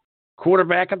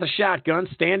quarterback at the shotgun,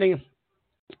 standing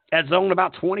at zone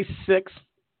about 26.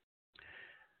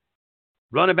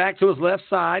 Running back to his left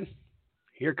side.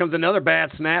 Here comes another bad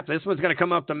snap. This one's going to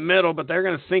come up the middle, but they're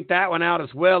going to sink that one out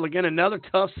as well. Again, another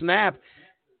tough snap.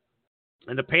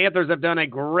 And the Panthers have done a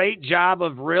great job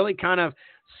of really kind of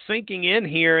sinking in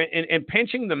here and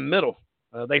pinching the middle.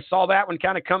 They saw that one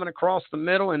kind of coming across the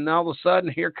middle, and all of a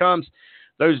sudden here comes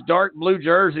those dark blue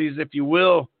jerseys, if you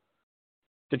will,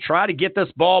 to try to get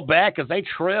this ball back as they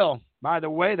trail. By the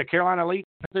way, the Carolina Elite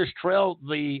Panthers trail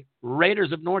the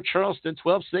Raiders of North Charleston,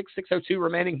 12-6, 6:02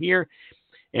 remaining here.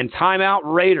 And timeout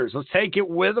Raiders. Let's take it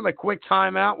with them, a quick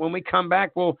timeout. When we come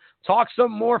back, we'll talk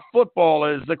some more football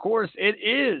as, of course, it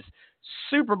is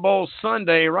Super Bowl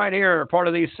Sunday right here, part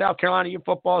of the South Carolina Youth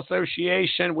Football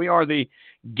Association. We are the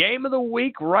Game of the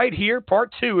Week right here,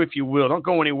 part 2, if you will. Don't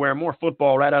go anywhere. More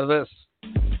football right out of this.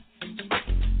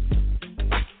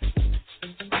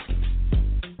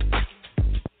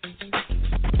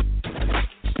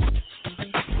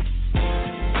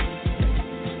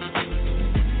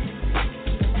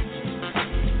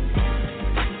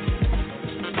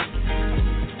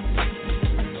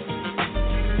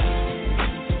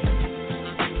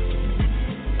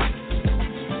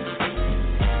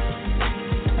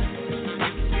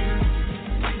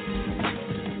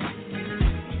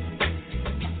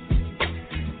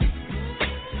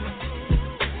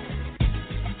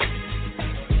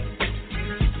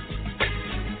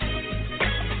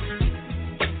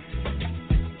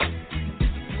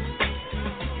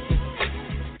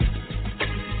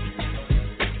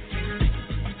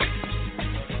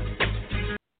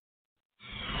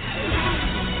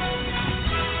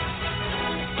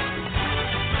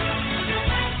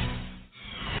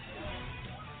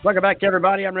 Welcome back,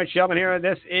 everybody. I'm Rich Shelman here.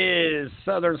 This is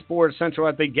Southern Sports Central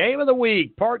at the Game of the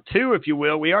Week, part 2, if you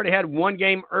will. We already had one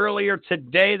game earlier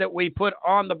today that we put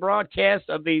on the broadcast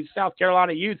of the South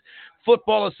Carolina Youth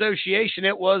Football Association.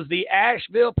 It was the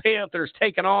Asheville Panthers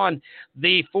taking on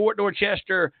the Fort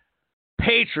Dorchester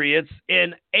Patriots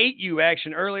in 8U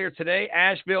action earlier today.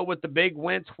 Asheville with the big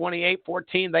win,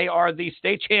 28-14. They are the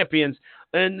state champions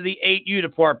in the 8U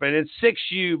department. In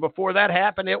 6U, before that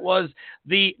happened, it was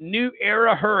the New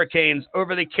Era Hurricanes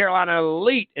over the Carolina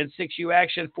Elite in 6U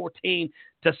action, 14-6.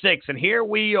 And here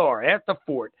we are at the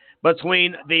fort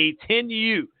between the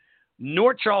 10U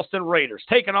North Charleston Raiders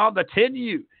taking on the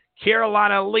 10U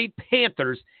Carolina Elite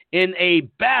Panthers in a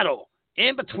battle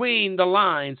in between the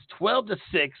lines, 12-6.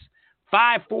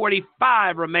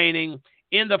 5:45 remaining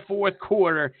in the fourth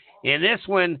quarter. In this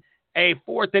one, a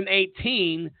 4th and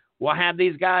 18 will have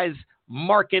these guys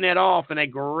marking it off. And a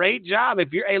great job.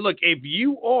 If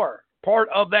you are part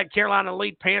of that Carolina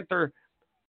Elite Panther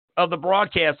of the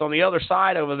broadcast on the other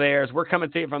side over there, as we're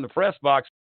coming to you from the press box,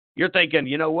 you're thinking,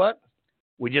 you know what?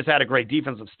 We just had a great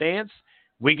defensive stance.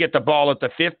 We get the ball at the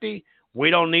 50. We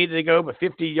don't need to go but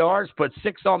 50 yards, put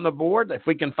 6 on the board. If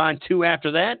we can find 2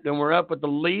 after that, then we're up with the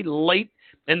lead late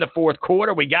in the fourth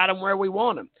quarter. We got them where we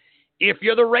want them. If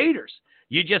you're the Raiders,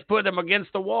 you just put them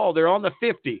against the wall. They're on the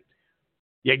 50.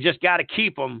 You just got to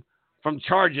keep them from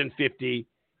charging 50.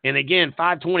 And again,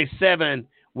 5:27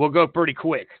 will go pretty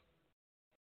quick.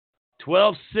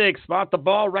 12-6, spot the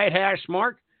ball, right hash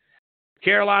mark.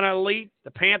 Carolina Elite,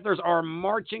 the Panthers are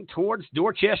marching towards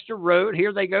Dorchester Road.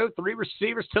 Here they go, 3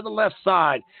 receivers to the left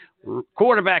side.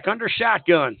 Quarterback under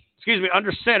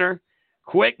center.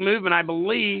 Quick movement, I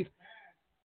believe.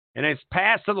 And it's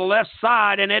passed to the left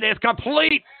side, and it is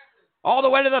complete. All the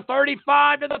way to the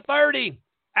 35, to the 30.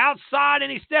 Outside,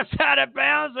 and he steps out of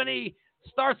bounds, and he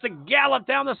starts to gallop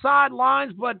down the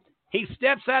sidelines, but he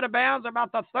steps out of bounds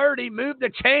about the 30, moved the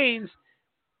chains.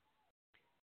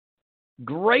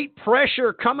 Great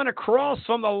pressure coming across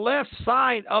from the left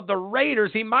side of the Raiders.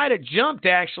 He might have jumped,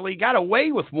 actually, got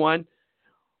away with one.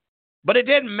 But it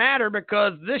didn't matter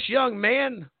because this young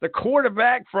man, the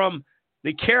quarterback from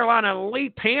the Carolina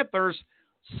Elite Panthers,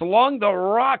 slung the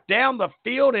rock down the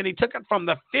field, and he took it from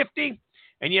the 50,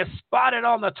 and you spot it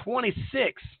on the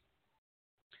 26.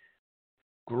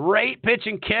 Great pitch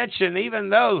and catch, and even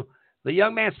though the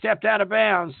young man stepped out of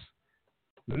bounds,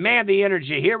 man, the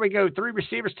energy. Here we go. 3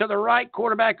 receivers to the right.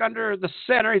 Quarterback under the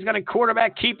center. He's going to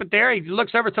quarterback keep it there. He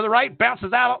looks over to the right,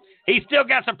 bounces out. He's still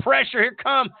got some pressure. Here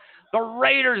come the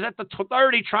Raiders at the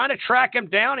 30 trying to track him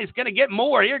down. He's going to get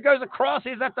more. Here goes across.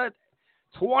 He's at the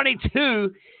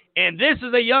 22. And this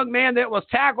is a young man that was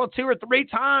tackled 2 or 3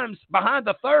 times behind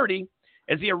the 30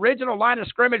 as the original line of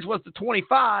scrimmage was the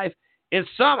 25. And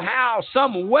somehow,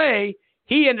 some way,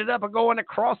 he ended up going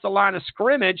across the line of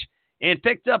scrimmage and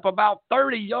picked up about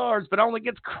 30 yards, but only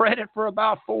gets credit for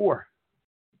about 4.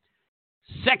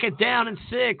 2nd down and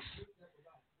 6.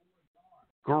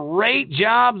 Great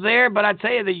job there, but I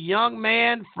tell you, the young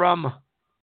man from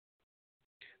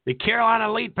the Carolina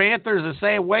Elite Panthers is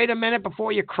saying, wait a minute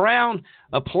before you crown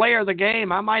a player of the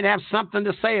game. I might have something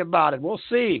to say about it. We'll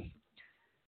see.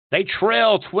 They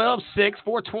trail 12-6,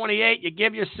 4:28. You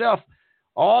give yourself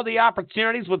all the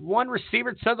opportunities with 1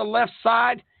 receiver to the left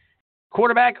side.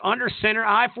 Quarterback under center,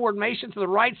 I formation to the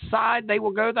right side. They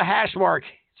will go the hash mark.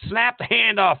 Snap the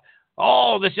handoff.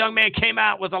 Oh, this young man came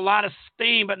out with a lot of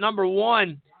steam, but number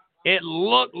 1, it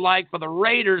looked like for the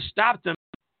Raiders, stopped him.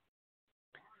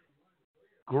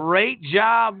 Great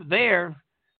job there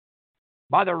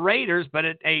by the Raiders, but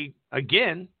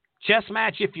again, chess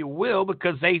match, if you will,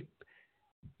 because they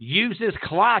use this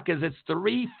clock as it's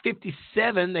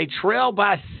 3:57. They trail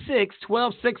by 6.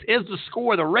 12-6 is the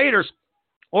score. The Raiders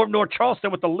over Notth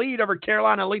Charleston with the lead over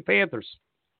Carolina Elite Panthers.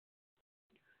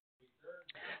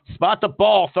 Spot the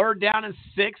ball. 3rd down and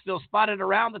 6. They'll spot it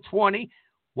around the 20.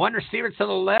 1 receiver to the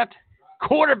left.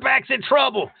 Quarterback's in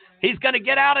trouble. He's going to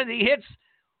get out, and he hits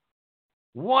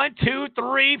 1, 2,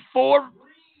 3, 4,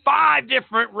 5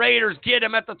 different Raiders get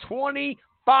him at the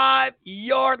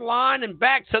 25-yard line and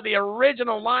back to the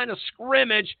original line of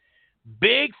scrimmage.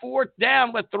 Big 4th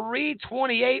down with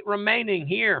 3:28 remaining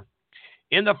here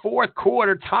in the fourth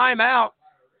quarter. Timeout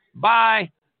by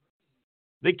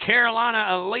the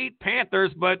Carolina Elite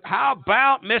Panthers. But how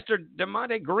about Mr.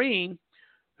 DeMonte Green,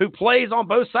 who plays on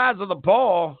both sides of the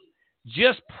ball,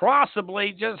 just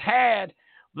had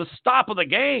the stop of the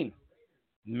game.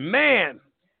 Man,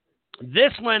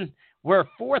 this one, we're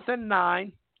 4th and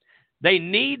 9. They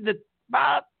need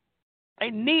about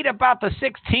the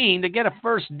 16 to get a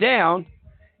 1st down.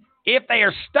 If they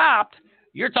are stopped,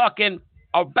 you're talking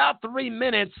about 3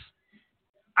 minutes.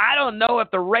 I don't know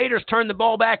if the Raiders turn the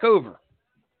ball back over.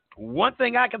 One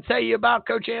thing I can tell you about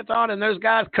Coach Anton and those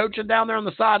guys coaching down there on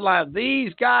the sideline,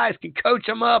 these guys can coach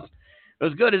them up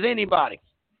as good as anybody.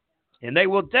 And they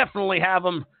will definitely have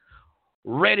them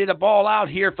ready to ball out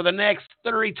here for the next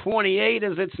 3:28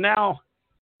 as it's now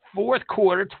fourth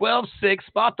quarter, 12-6.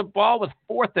 Spot the ball with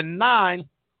 4th and 9.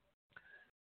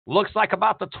 Looks like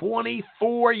about the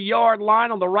 24-yard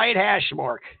line on the right hash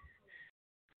mark.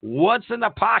 What's in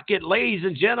the pocket, ladies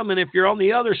and gentlemen? If you're on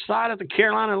the other side of the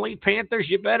Carolina Elite Panthers,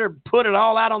 you better put it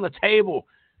all out on the table.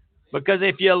 Because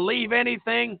if you leave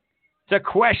anything to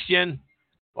question,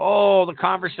 the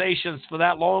conversations for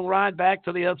that long ride back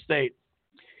to the upstate.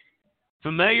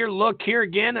 Familiar look here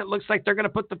again. It looks like they're going to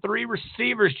put the 3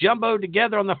 receivers jumbo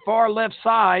together on the far left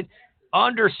side.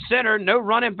 Under center, no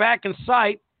running back in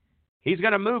sight. He's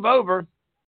going to move over.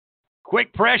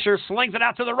 Quick pressure, slings it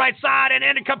out to the right side,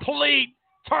 and incomplete.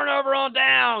 Turnover on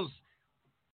downs.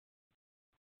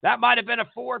 That might have been a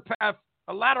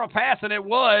lateral pass, and it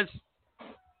was.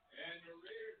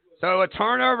 So a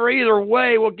turnover either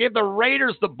way will give the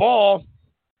Raiders the ball.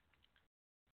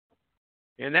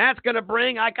 And that's going to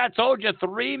bring, like I told you,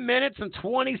 3 minutes and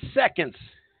 20 seconds.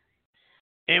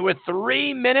 And with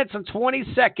 3 minutes and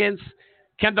 20 seconds,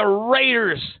 can the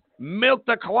Raiders milk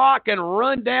the clock and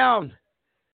run down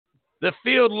the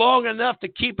field long enough to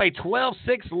keep a 12-6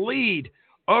 lead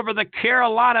over the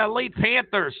Carolina Elite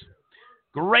Panthers?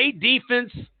 Great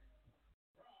defense.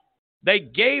 They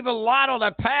gave a lot on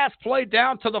the pass play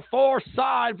down to the far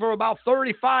side for about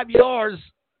 35 yards.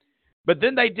 But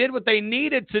then they did what they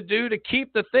needed to do to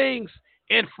keep the things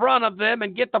in front of them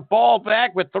and get the ball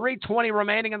back with 3:20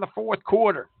 remaining in the fourth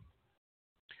quarter.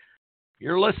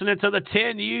 You're listening to the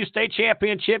 10U State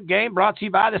Championship game brought to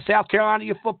you by the South Carolina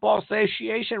Youth Football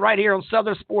Association right here on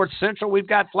Southern Sports Central. We've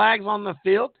got flags on the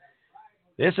field.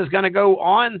 This is going to go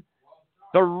on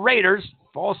the Raiders.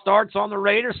 Ball starts on the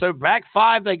Raiders, so back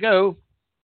 5 they go.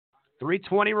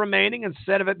 3:20 remaining.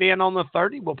 Instead of it being on the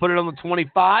 30, we'll put it on the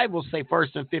 25. We'll say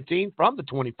 1st and 15 from the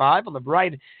 25. On the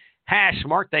right hash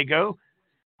mark they go.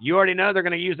 You already know they're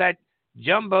going to use that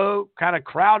jumbo, kind of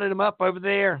crowded them up over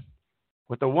there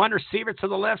with the one receiver to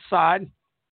the left side.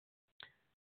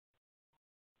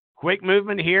 Quick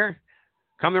movement here.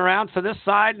 Coming around to this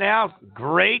side now.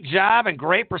 Great job and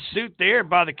great pursuit there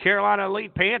by the Carolina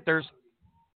Elite Panthers.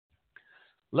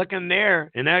 Looking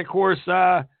there. And then, of course,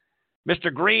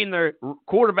 Mr. Green, the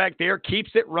quarterback there,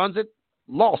 keeps it, runs it,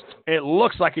 lost. It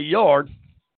looks like a yard.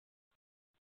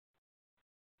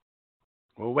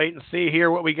 We'll wait and see here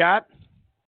what we got.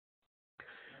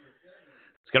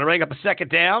 It's going to bring up a second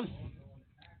down.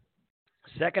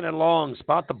 Second and long.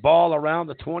 Spot the ball around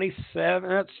the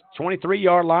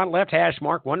 23-yard line, left hash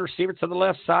mark. One receiver to the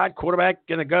left side. Quarterback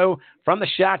going to go from the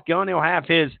shotgun. He'll have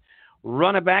his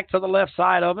running back to the left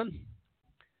side of him.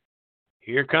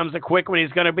 Here comes the quick one.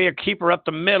 He's going to be a keeper up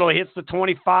the middle. He hits the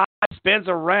 25, spins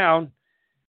around,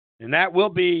 and that will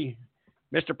be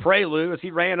Mr. Prelude as he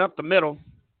ran up the middle.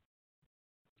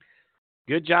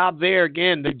 Good job there.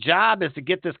 Again, the job is to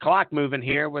get this clock moving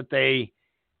here with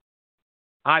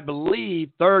I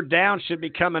believe, third down should be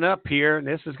coming up here. And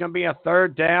this is going to be a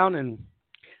third down and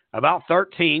about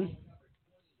 13.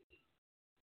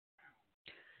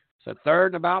 So third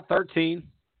and about 13.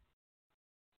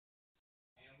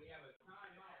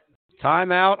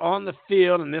 Timeout on the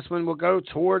field, and this one will go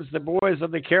towards the boys of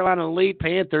the Carolina Elite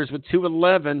Panthers with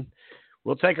 2:11.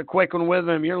 We'll take a quick one with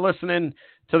them. You're listening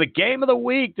to the Game of the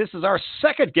Week. This is our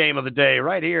second game of the day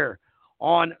right here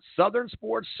on Southern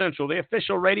Sports Central, the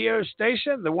official radio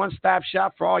station, the one-stop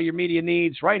shop for all your media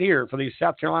needs right here for the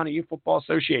South Carolina Youth Football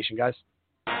Association, guys.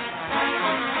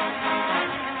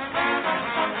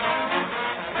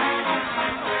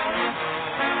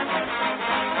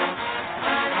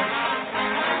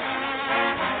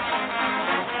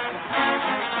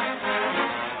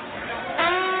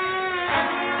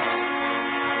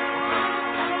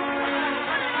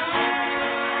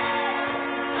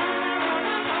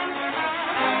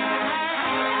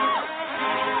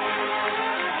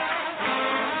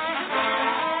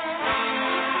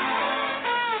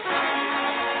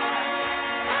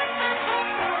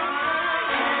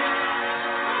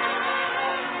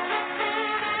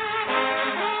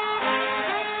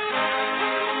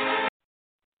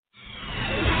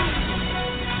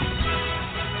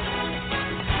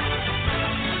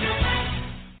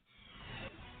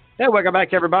 Hey, welcome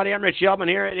back, everybody. I'm Rich Yeldman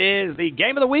here. It is the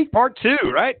Game of the Week, Part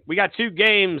 2, right? We got 2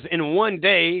 games in one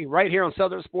day right here on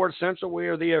Southern Sports Central. We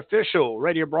are the official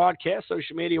radio broadcast,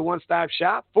 social media one-stop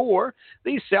shop for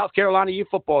the South Carolina Youth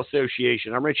Football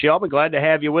Association. I'm Rich Yeldman. Glad to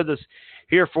have you with us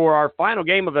here for our final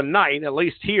game of the night, at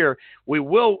least here. We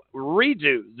will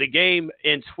redo the game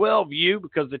in 12U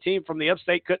because the team from the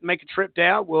upstate couldn't make a trip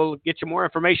down. We'll get you more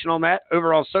information on that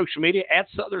over on social media at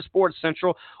Southern Sports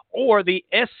Central or the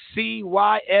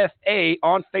SCYFA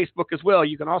on Facebook as well.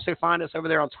 You can also find us over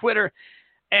there on Twitter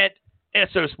at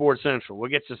SO Sports Central. We'll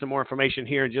get you some more information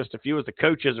here in just a few as the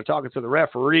coaches are talking to the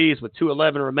referees with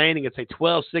 2:11 remaining. It's a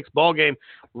 12-6 ball game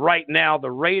right now. The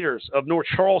Raiders of Notth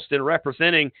Charleston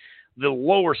representing the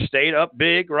lower state up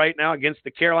big right now against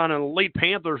the Carolina Elite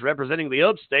Panthers representing the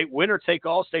upstate. Winner take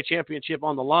all, state championship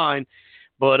on the line.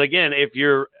 But again, if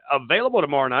you're available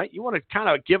tomorrow night, you want to kind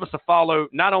of give us a follow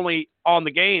not only on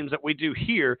the games that we do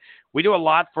here. We do a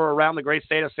lot for around the great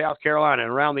state of South Carolina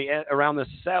and around the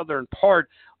southern part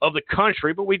of the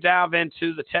country, but we dive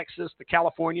into the Texas, the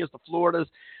Californias, the Floridas,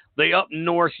 the up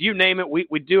north, you name it.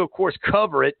 We do, of course,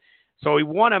 cover it. So we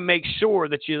want to make sure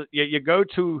that you go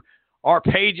to our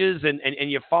pages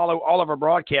and you follow all of our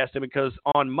broadcasting, because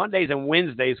on Mondays and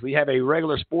Wednesdays we have a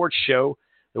regular sports show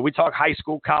that we talk high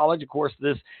school, college, of course,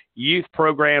 this youth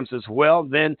programs as well.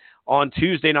 Then on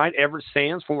Tuesday night, Everett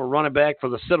Sands, former running back for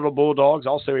the Citadel Bulldogs.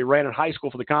 Also, he ran in high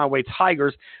school for the Conway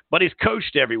Tigers, but he's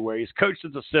coached everywhere. He's coached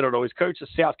at the Citadel. He's coached at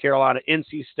South Carolina,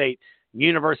 NC State,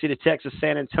 University of Texas,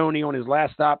 San Antonio. And his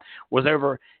last stop was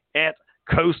over at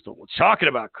Coastal. We're talking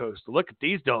about Coastal. Look at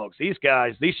these dogs. These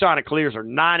guys, these Chanticleers are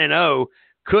 9-0.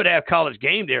 Could have college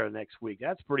game day next week.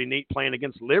 That's pretty neat, playing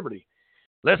against Liberty.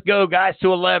 Let's go, guys,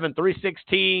 to 11,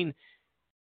 3-16,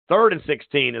 3rd and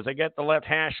 16 as they get the left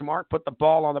hash mark. Put the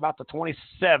ball on about the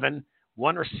 27.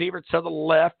 One receiver to the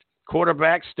left.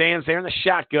 Quarterback stands there in the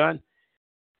shotgun.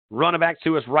 Running back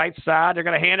to his right side. They're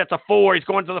going to hand it to 4. He's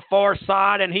going to the far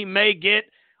side, and he may get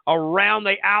around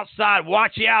the outside.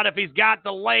 Watch out if he's got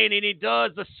the lane, and he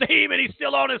does the seam, and he's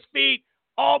still on his feet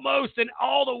almost and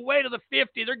all the way to the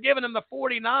 50. They're giving him the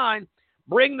 49.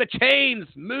 Bring the chains,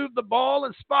 move the ball,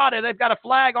 and spot it. They've got a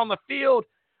flag on the field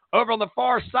over on the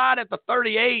far side at the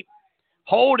 38.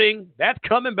 Holding, that's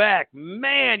coming back.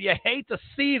 Man, you hate to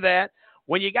see that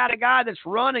when you got a guy that's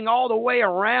running all the way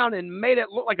around and made it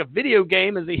look like a video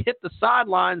game as he hit the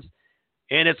sidelines,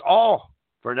 and it's all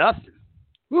for nothing.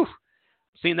 Whew.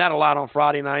 Seen that a lot on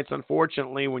Friday nights,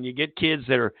 unfortunately, when you get kids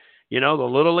that are, they're a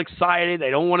little excited.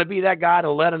 They don't want to be that guy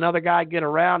to let another guy get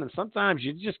around, and sometimes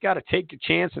you just got to take your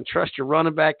chance and trust your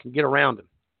running back and get around him.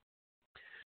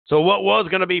 So what was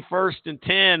going to be 1st and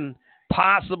 10,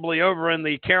 possibly over in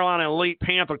the Carolina Elite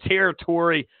Panther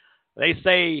territory, they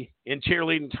say in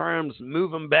cheerleading terms,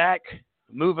 move them back,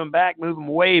 move them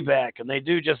way back, and they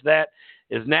do just that.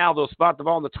 Is now they'll spot the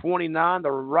ball on the 29, the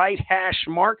right hash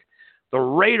mark. The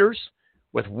Raiders,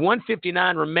 with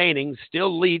 1:59 remaining,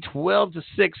 still lead 12-6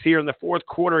 here in the 4th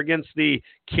quarter against the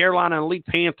Carolina Elite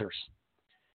Panthers.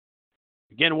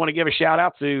 Again, I want to give a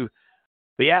shout-out to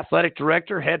the athletic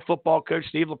director, head football coach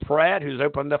Steve LaPratt, who's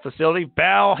opened the facility.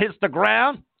 Ball hits the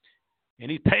ground,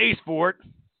 and he pays for it.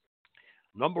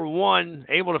 Number 1,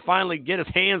 able to finally get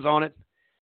his hands on it,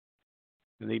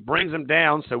 and he brings him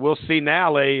down. So we'll see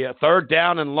now a 3rd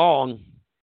down and long.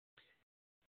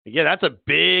 Again, that's a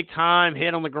big-time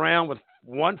hit on the ground with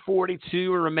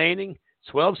 1:42 remaining,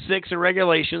 12-6 in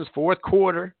regulations, 4th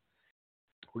quarter.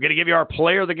 We're going to give you our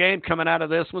player of the game coming out of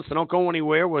this one, so don't go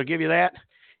anywhere. We'll give you that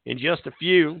in just a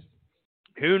few.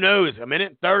 Who knows?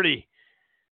 1:30.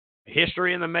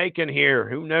 History in the making here.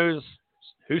 Who knows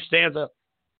who stands up?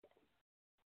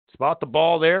 Spot the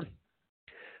ball there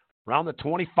around the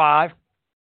 25.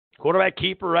 Quarterback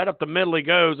keeper right up the middle he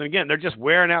goes. And, again, they're just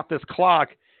wearing out this clock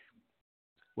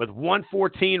with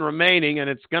 1:14 remaining, and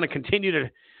it's going to continue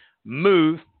to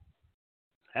move.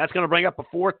 That's going to bring up a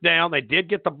 4th down. They did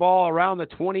get the ball around the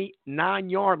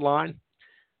 29-yard line.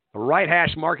 The right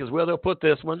hash mark is where they'll put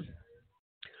this one.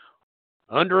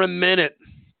 Under a minute.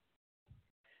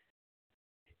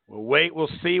 We'll wait. We'll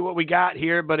see what we got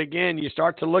here. But, again, you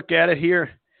start to look at it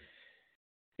here.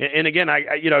 And again,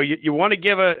 you want to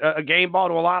give a game ball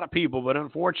to a lot of people, but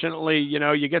unfortunately,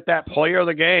 you get that player of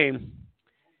the game.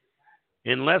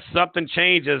 Unless something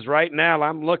changes right now,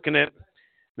 I'm looking at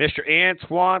Mr.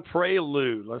 Antoine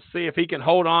Prelude. Let's see if he can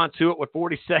hold on to it with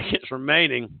 40 seconds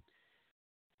remaining.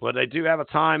 But they do have a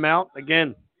timeout.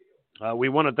 Again, we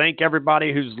want to thank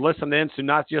everybody who's listened in to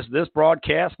not just this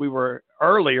broadcast. We were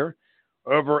earlier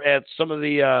over at some of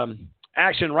the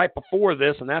action right before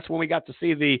this, and that's when we got to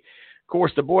see the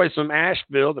boys from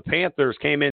Asheville. The Panthers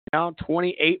came in down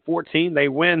 28-14. They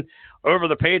win over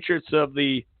the Patriots of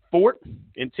the Fort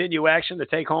in 10U action to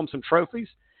take home some trophies.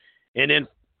 And in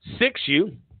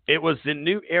 6U, it was the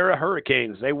New Era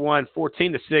Hurricanes. They won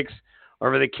 14-6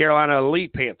 over the Carolina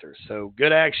Elite Panthers. So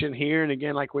good action here. And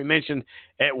again, like we mentioned,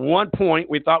 at one point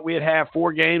we thought we'd have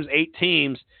 4 games, 8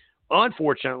 teams.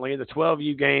 Unfortunately, the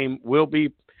 12U game will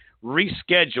be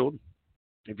rescheduled.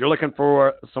 If you're looking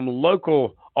for some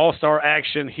local all-star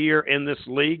action here in this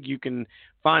league, you can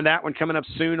find that one coming up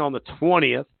soon on the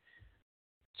 20th.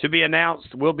 To be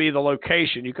announced will be the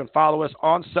location. You can follow us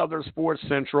on Southern Sports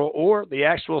Central, or the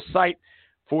actual site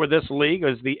for this league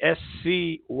is the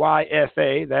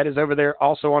SCYFA. That is over there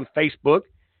also on Facebook.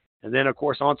 And then, of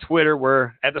course, on Twitter,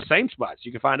 we're at the same spots.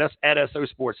 You can find us at SO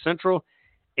Sports Central,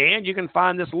 and you can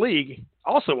find this league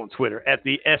also on Twitter at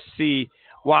the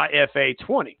SCYFA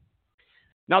 20.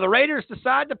 Now, the Raiders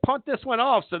decide to punt this one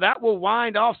off, so that will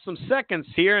wind off some seconds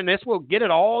here, and this will get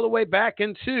it all the way back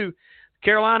into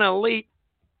Carolina Elite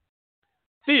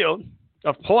field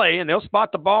of play, and they'll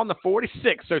spot the ball in the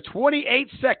 46. So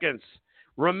 28 seconds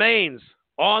remains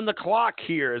on the clock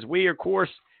here as we, of course,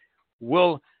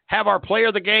 will have our player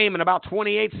of the game in about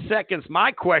 28 seconds. My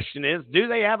question is, do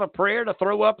they have a prayer to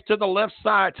throw up to the left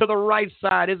side, to the right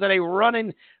side? Is it a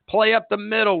running play up the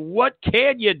middle? What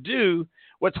can you do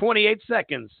with 28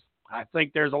 seconds? I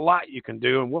think there's a lot you can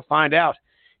do, and we'll find out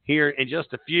here in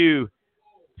just a few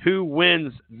who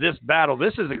wins this battle.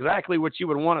 This is exactly what you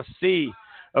would want to see,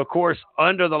 of course,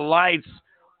 under the lights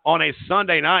on a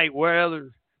Sunday night. Where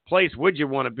other place would you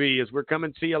want to be? As we're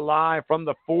coming to you live from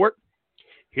the fort.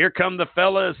 Here come the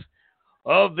fellas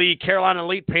of the Carolina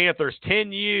Elite Panthers,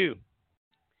 10U.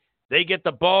 They get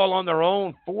the ball on their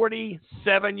own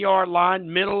 47-yard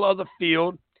line, middle of the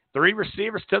field. 3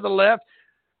 receivers to the left.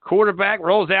 Quarterback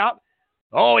rolls out.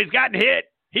 Oh, he's gotten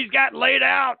hit. He's gotten laid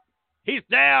out. He's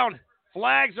down.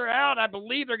 Flags are out. I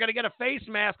believe they're going to get a face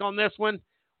mask on this one.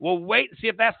 We'll wait and see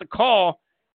if that's the call.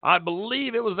 I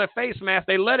believe it was a face mask.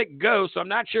 They let it go, so I'm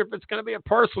not sure if it's going to be a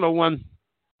personal one.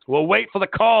 We'll wait for the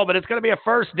call, but it's going to be a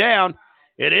first down.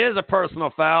 It is a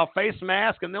personal foul, face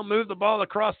mask, and they'll move the ball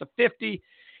across the 50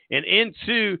 and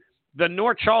into the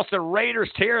Notth Charleston Raiders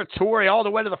territory all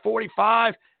the way to the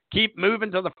 45. Keep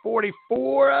moving to the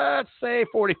 44, I'd say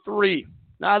 43.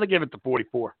 No, they'll give it to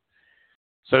 44.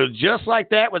 So just like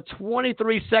that, with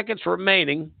 23 seconds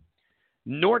remaining,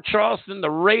 Notth Charleston,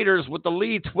 the Raiders, with the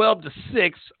lead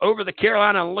 12-6 over the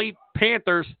Carolina Elite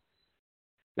Panthers.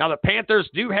 Now, the Panthers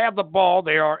do have the ball.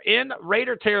 They are in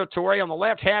Raider territory on the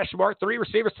left hash mark. 3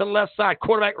 receivers to the left side.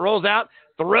 Quarterback rolls out,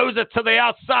 throws it to the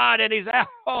outside, and he's out.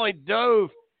 Oh, he dove.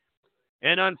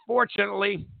 And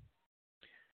unfortunately,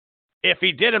 if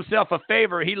he did himself a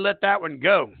favor, he let that one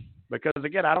go. Because,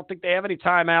 again, I don't think they have any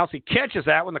timeouts. He catches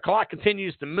that when the clock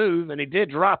continues to move, and he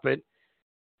did drop it.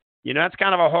 You know, that's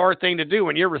kind of a hard thing to do.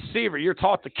 When you're a receiver, you're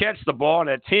taught to catch the ball, and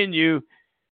at 10U,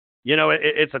 you know,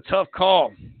 it's a tough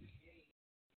call.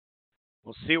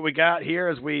 We'll see what we got here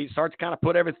as we start to kind of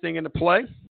put everything into play.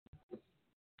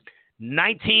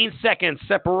 19 seconds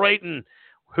separating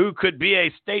who could be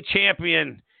a state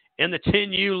champion in the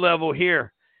 10U level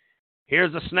here.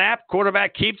 Here's the snap.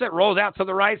 Quarterback keeps it, rolls out to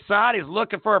the right side. He's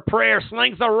looking for a prayer,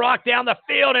 slings the rock down the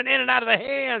field and in and out of the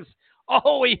hands.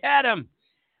 Oh, he had him.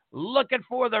 Looking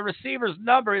for the receiver's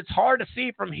number. It's hard to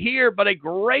see from here, but a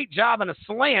great job in a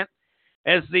slant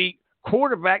as the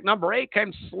quarterback, number 8,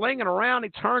 came slinging around. He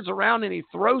turns around and he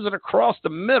throws it across the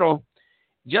middle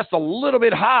just a little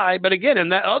bit high. But again, in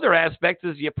that other aspect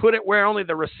is you put it where only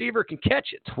the receiver can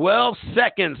catch it. 12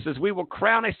 seconds as we will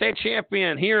crown a state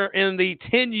champion here in the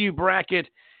 10U bracket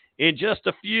in just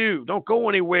a few. Don't go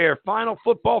anywhere. Final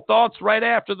football thoughts right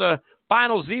after the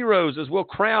final zeros as we'll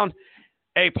crown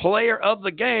a player of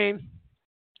the game.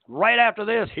 Right after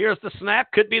this, here's the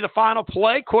snap. Could be the final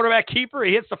play. Quarterback keeper.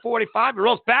 He hits the 45. He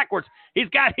rolls backwards. He's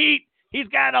got heat. He's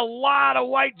got a lot of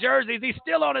white jerseys. He's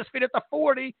still on his feet at the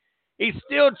 40. He's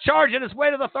still charging his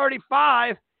way to the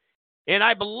 35. And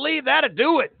I believe that'll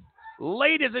do it.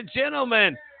 Ladies and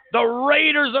gentlemen, the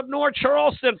Raiders of Notth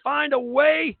Charleston find a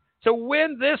way to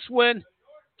win this one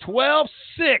 12-6.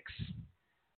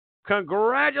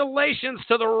 Congratulations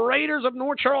to the Raiders of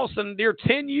Notth Charleston, their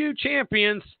 10U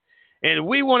champions. And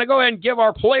we want to go ahead and give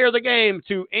our player of the game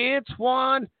to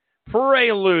Antoine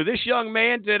Prelude. This young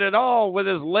man did it all with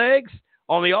his legs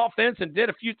on the offense and did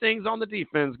a few things on the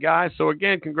defense, guys. So,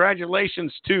 again,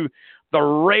 congratulations to the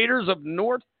Raiders of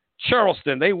Notth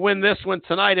Charleston. They win this one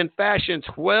tonight in fashion,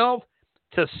 12-6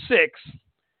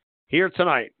 here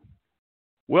tonight.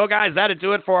 Well, guys, that'll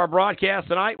do it for our broadcast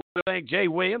tonight. We want to thank Jay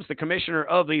Williams, the commissioner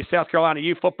of the South Carolina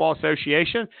Youth Football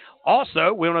Association.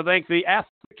 Also, we want to thank the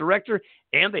athletic director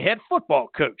and the head football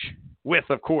coach with,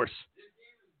 of course.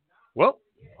 Well,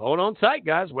 hold on tight,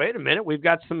 guys. Wait a minute. We've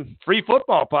got some free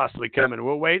football possibly coming.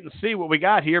 We'll wait and see what we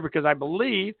got here because I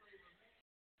believe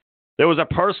there was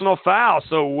a personal foul.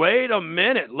 So wait a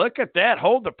minute. Look at that.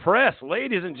 Hold the press.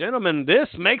 Ladies and gentlemen, this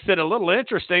makes it a little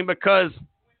interesting because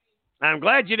I'm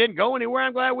glad you didn't go anywhere.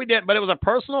 I'm glad we didn't. But it was a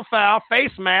personal foul,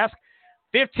 face mask,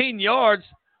 15 yards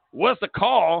was the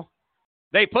call.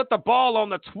 They put the ball on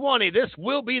the 20. This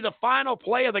will be the final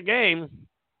play of the game.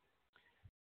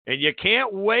 And you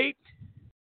can't wait.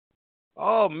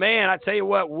 Oh, man, I tell you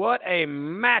what a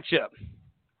matchup.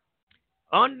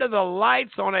 Under the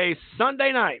lights on a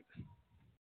Sunday night.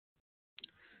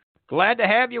 Glad to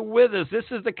have you with us. This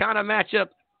is the kind of matchup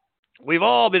we've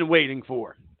all been waiting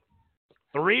for.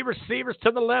 3 receivers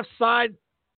to the left side.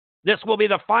 This will be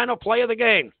the final play of the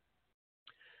game.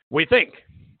 We think.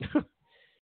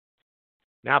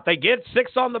 Now, if they get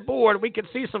 6 on the board, we can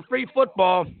see some free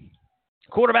football.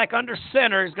 Quarterback under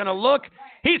center is going to look.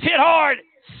 He's hit hard.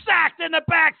 Sacked in the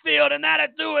backfield, and that'll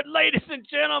do it, ladies and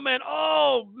gentlemen.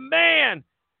 Oh, man.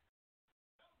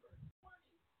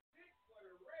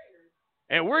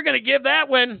 And we're going to give that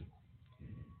one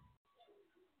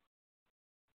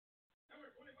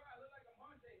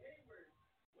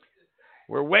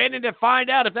we're waiting to find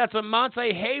out if that's a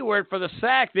Monte Hayward for the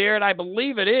sack there, and I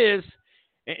believe it is.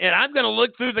 And I'm going to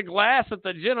look through the glass at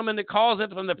the gentleman that calls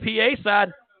it from the PA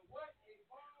side.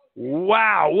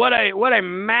 Wow, what a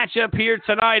matchup here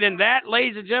tonight. And that,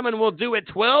 ladies and gentlemen, will do it.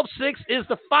 12-6 is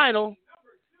the final.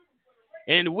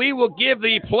 And we will give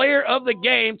the player of the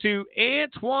game to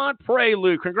Antoine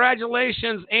Prelude.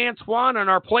 Congratulations, Antoine, on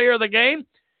our player of the game.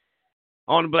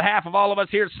 On behalf of all of us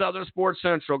here at Southern Sports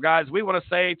Central, guys, we want to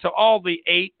say to all the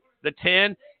 8, the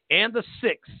 10, and the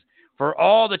 6 for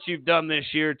all that you've done this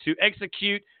year to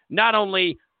execute not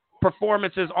only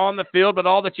performances on the field, but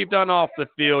all that you've done off the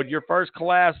field. Your first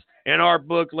class in our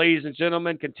book, ladies and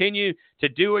gentlemen. Continue to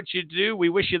do what you do. We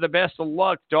wish you the best of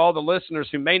luck to all the listeners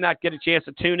who may not get a chance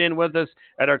to tune in with us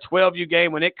at our 12U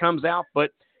game when it comes out.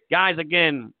 But, guys,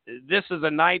 again, this is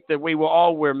a night that we will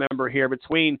all remember here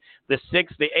between the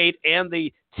 6, the 8, and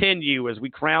the 10U as we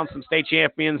crown some state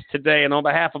champions today. And on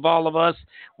behalf of all of us,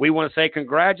 we want to say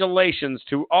congratulations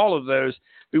to all of those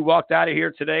who walked out of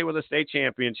here today with a state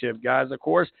championship. Guys, of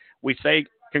course, we say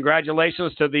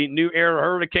congratulations to the New Era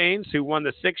Hurricanes who won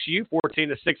the 6U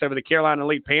 14-6 over the Carolina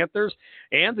Elite Panthers,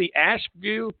 and the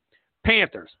Asheville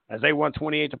Panthers as they won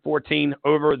 28-14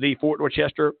 over the Fort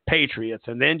Dorchester Patriots.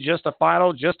 And then just a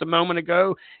final just a moment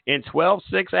ago in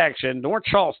 12-6 action, Notth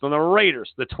Charleston, the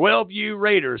Raiders, the 10U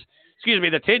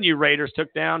Raiders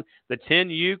took down the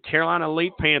 10U Carolina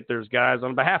Elite Panthers. Guys,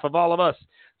 on behalf of all of us,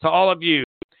 to all of you,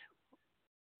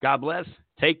 God bless.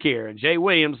 Take care. And Jay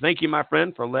Williams, thank you, my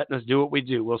friend, for letting us do what we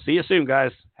do. We'll see you soon,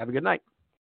 guys. Have a good night.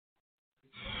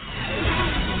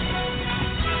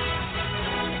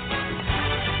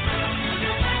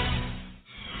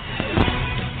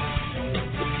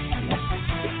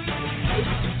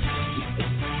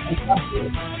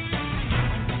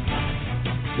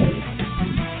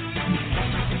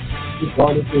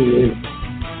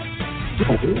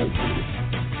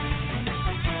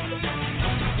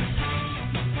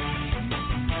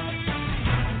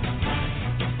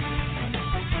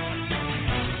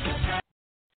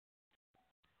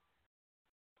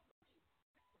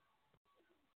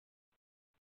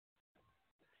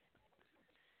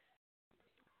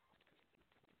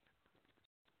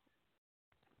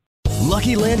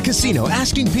 Lucky Land Casino,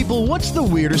 asking people, what's the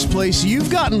weirdest place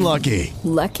you've gotten lucky?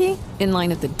 Lucky? In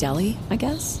line at the deli, I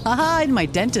guess? Aha, in my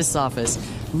dentist's office.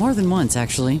 More than once,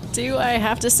 actually. Do I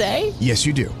have to say? Yes,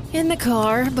 you do. In the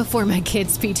car before my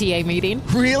kids' PTA meeting.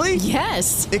 Really?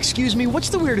 Yes. Excuse me, what's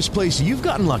the weirdest place you've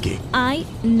gotten lucky? I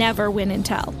never win and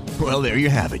tell. Well, there you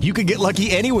have it. You can get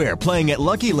lucky anywhere, playing at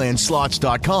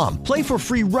LuckyLandSlots.com. Play for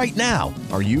free right now.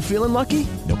 Are you feeling lucky?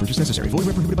 No purchase necessary. Void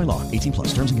where prohibited by law.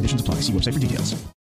 18+. Terms and conditions apply. See website for details.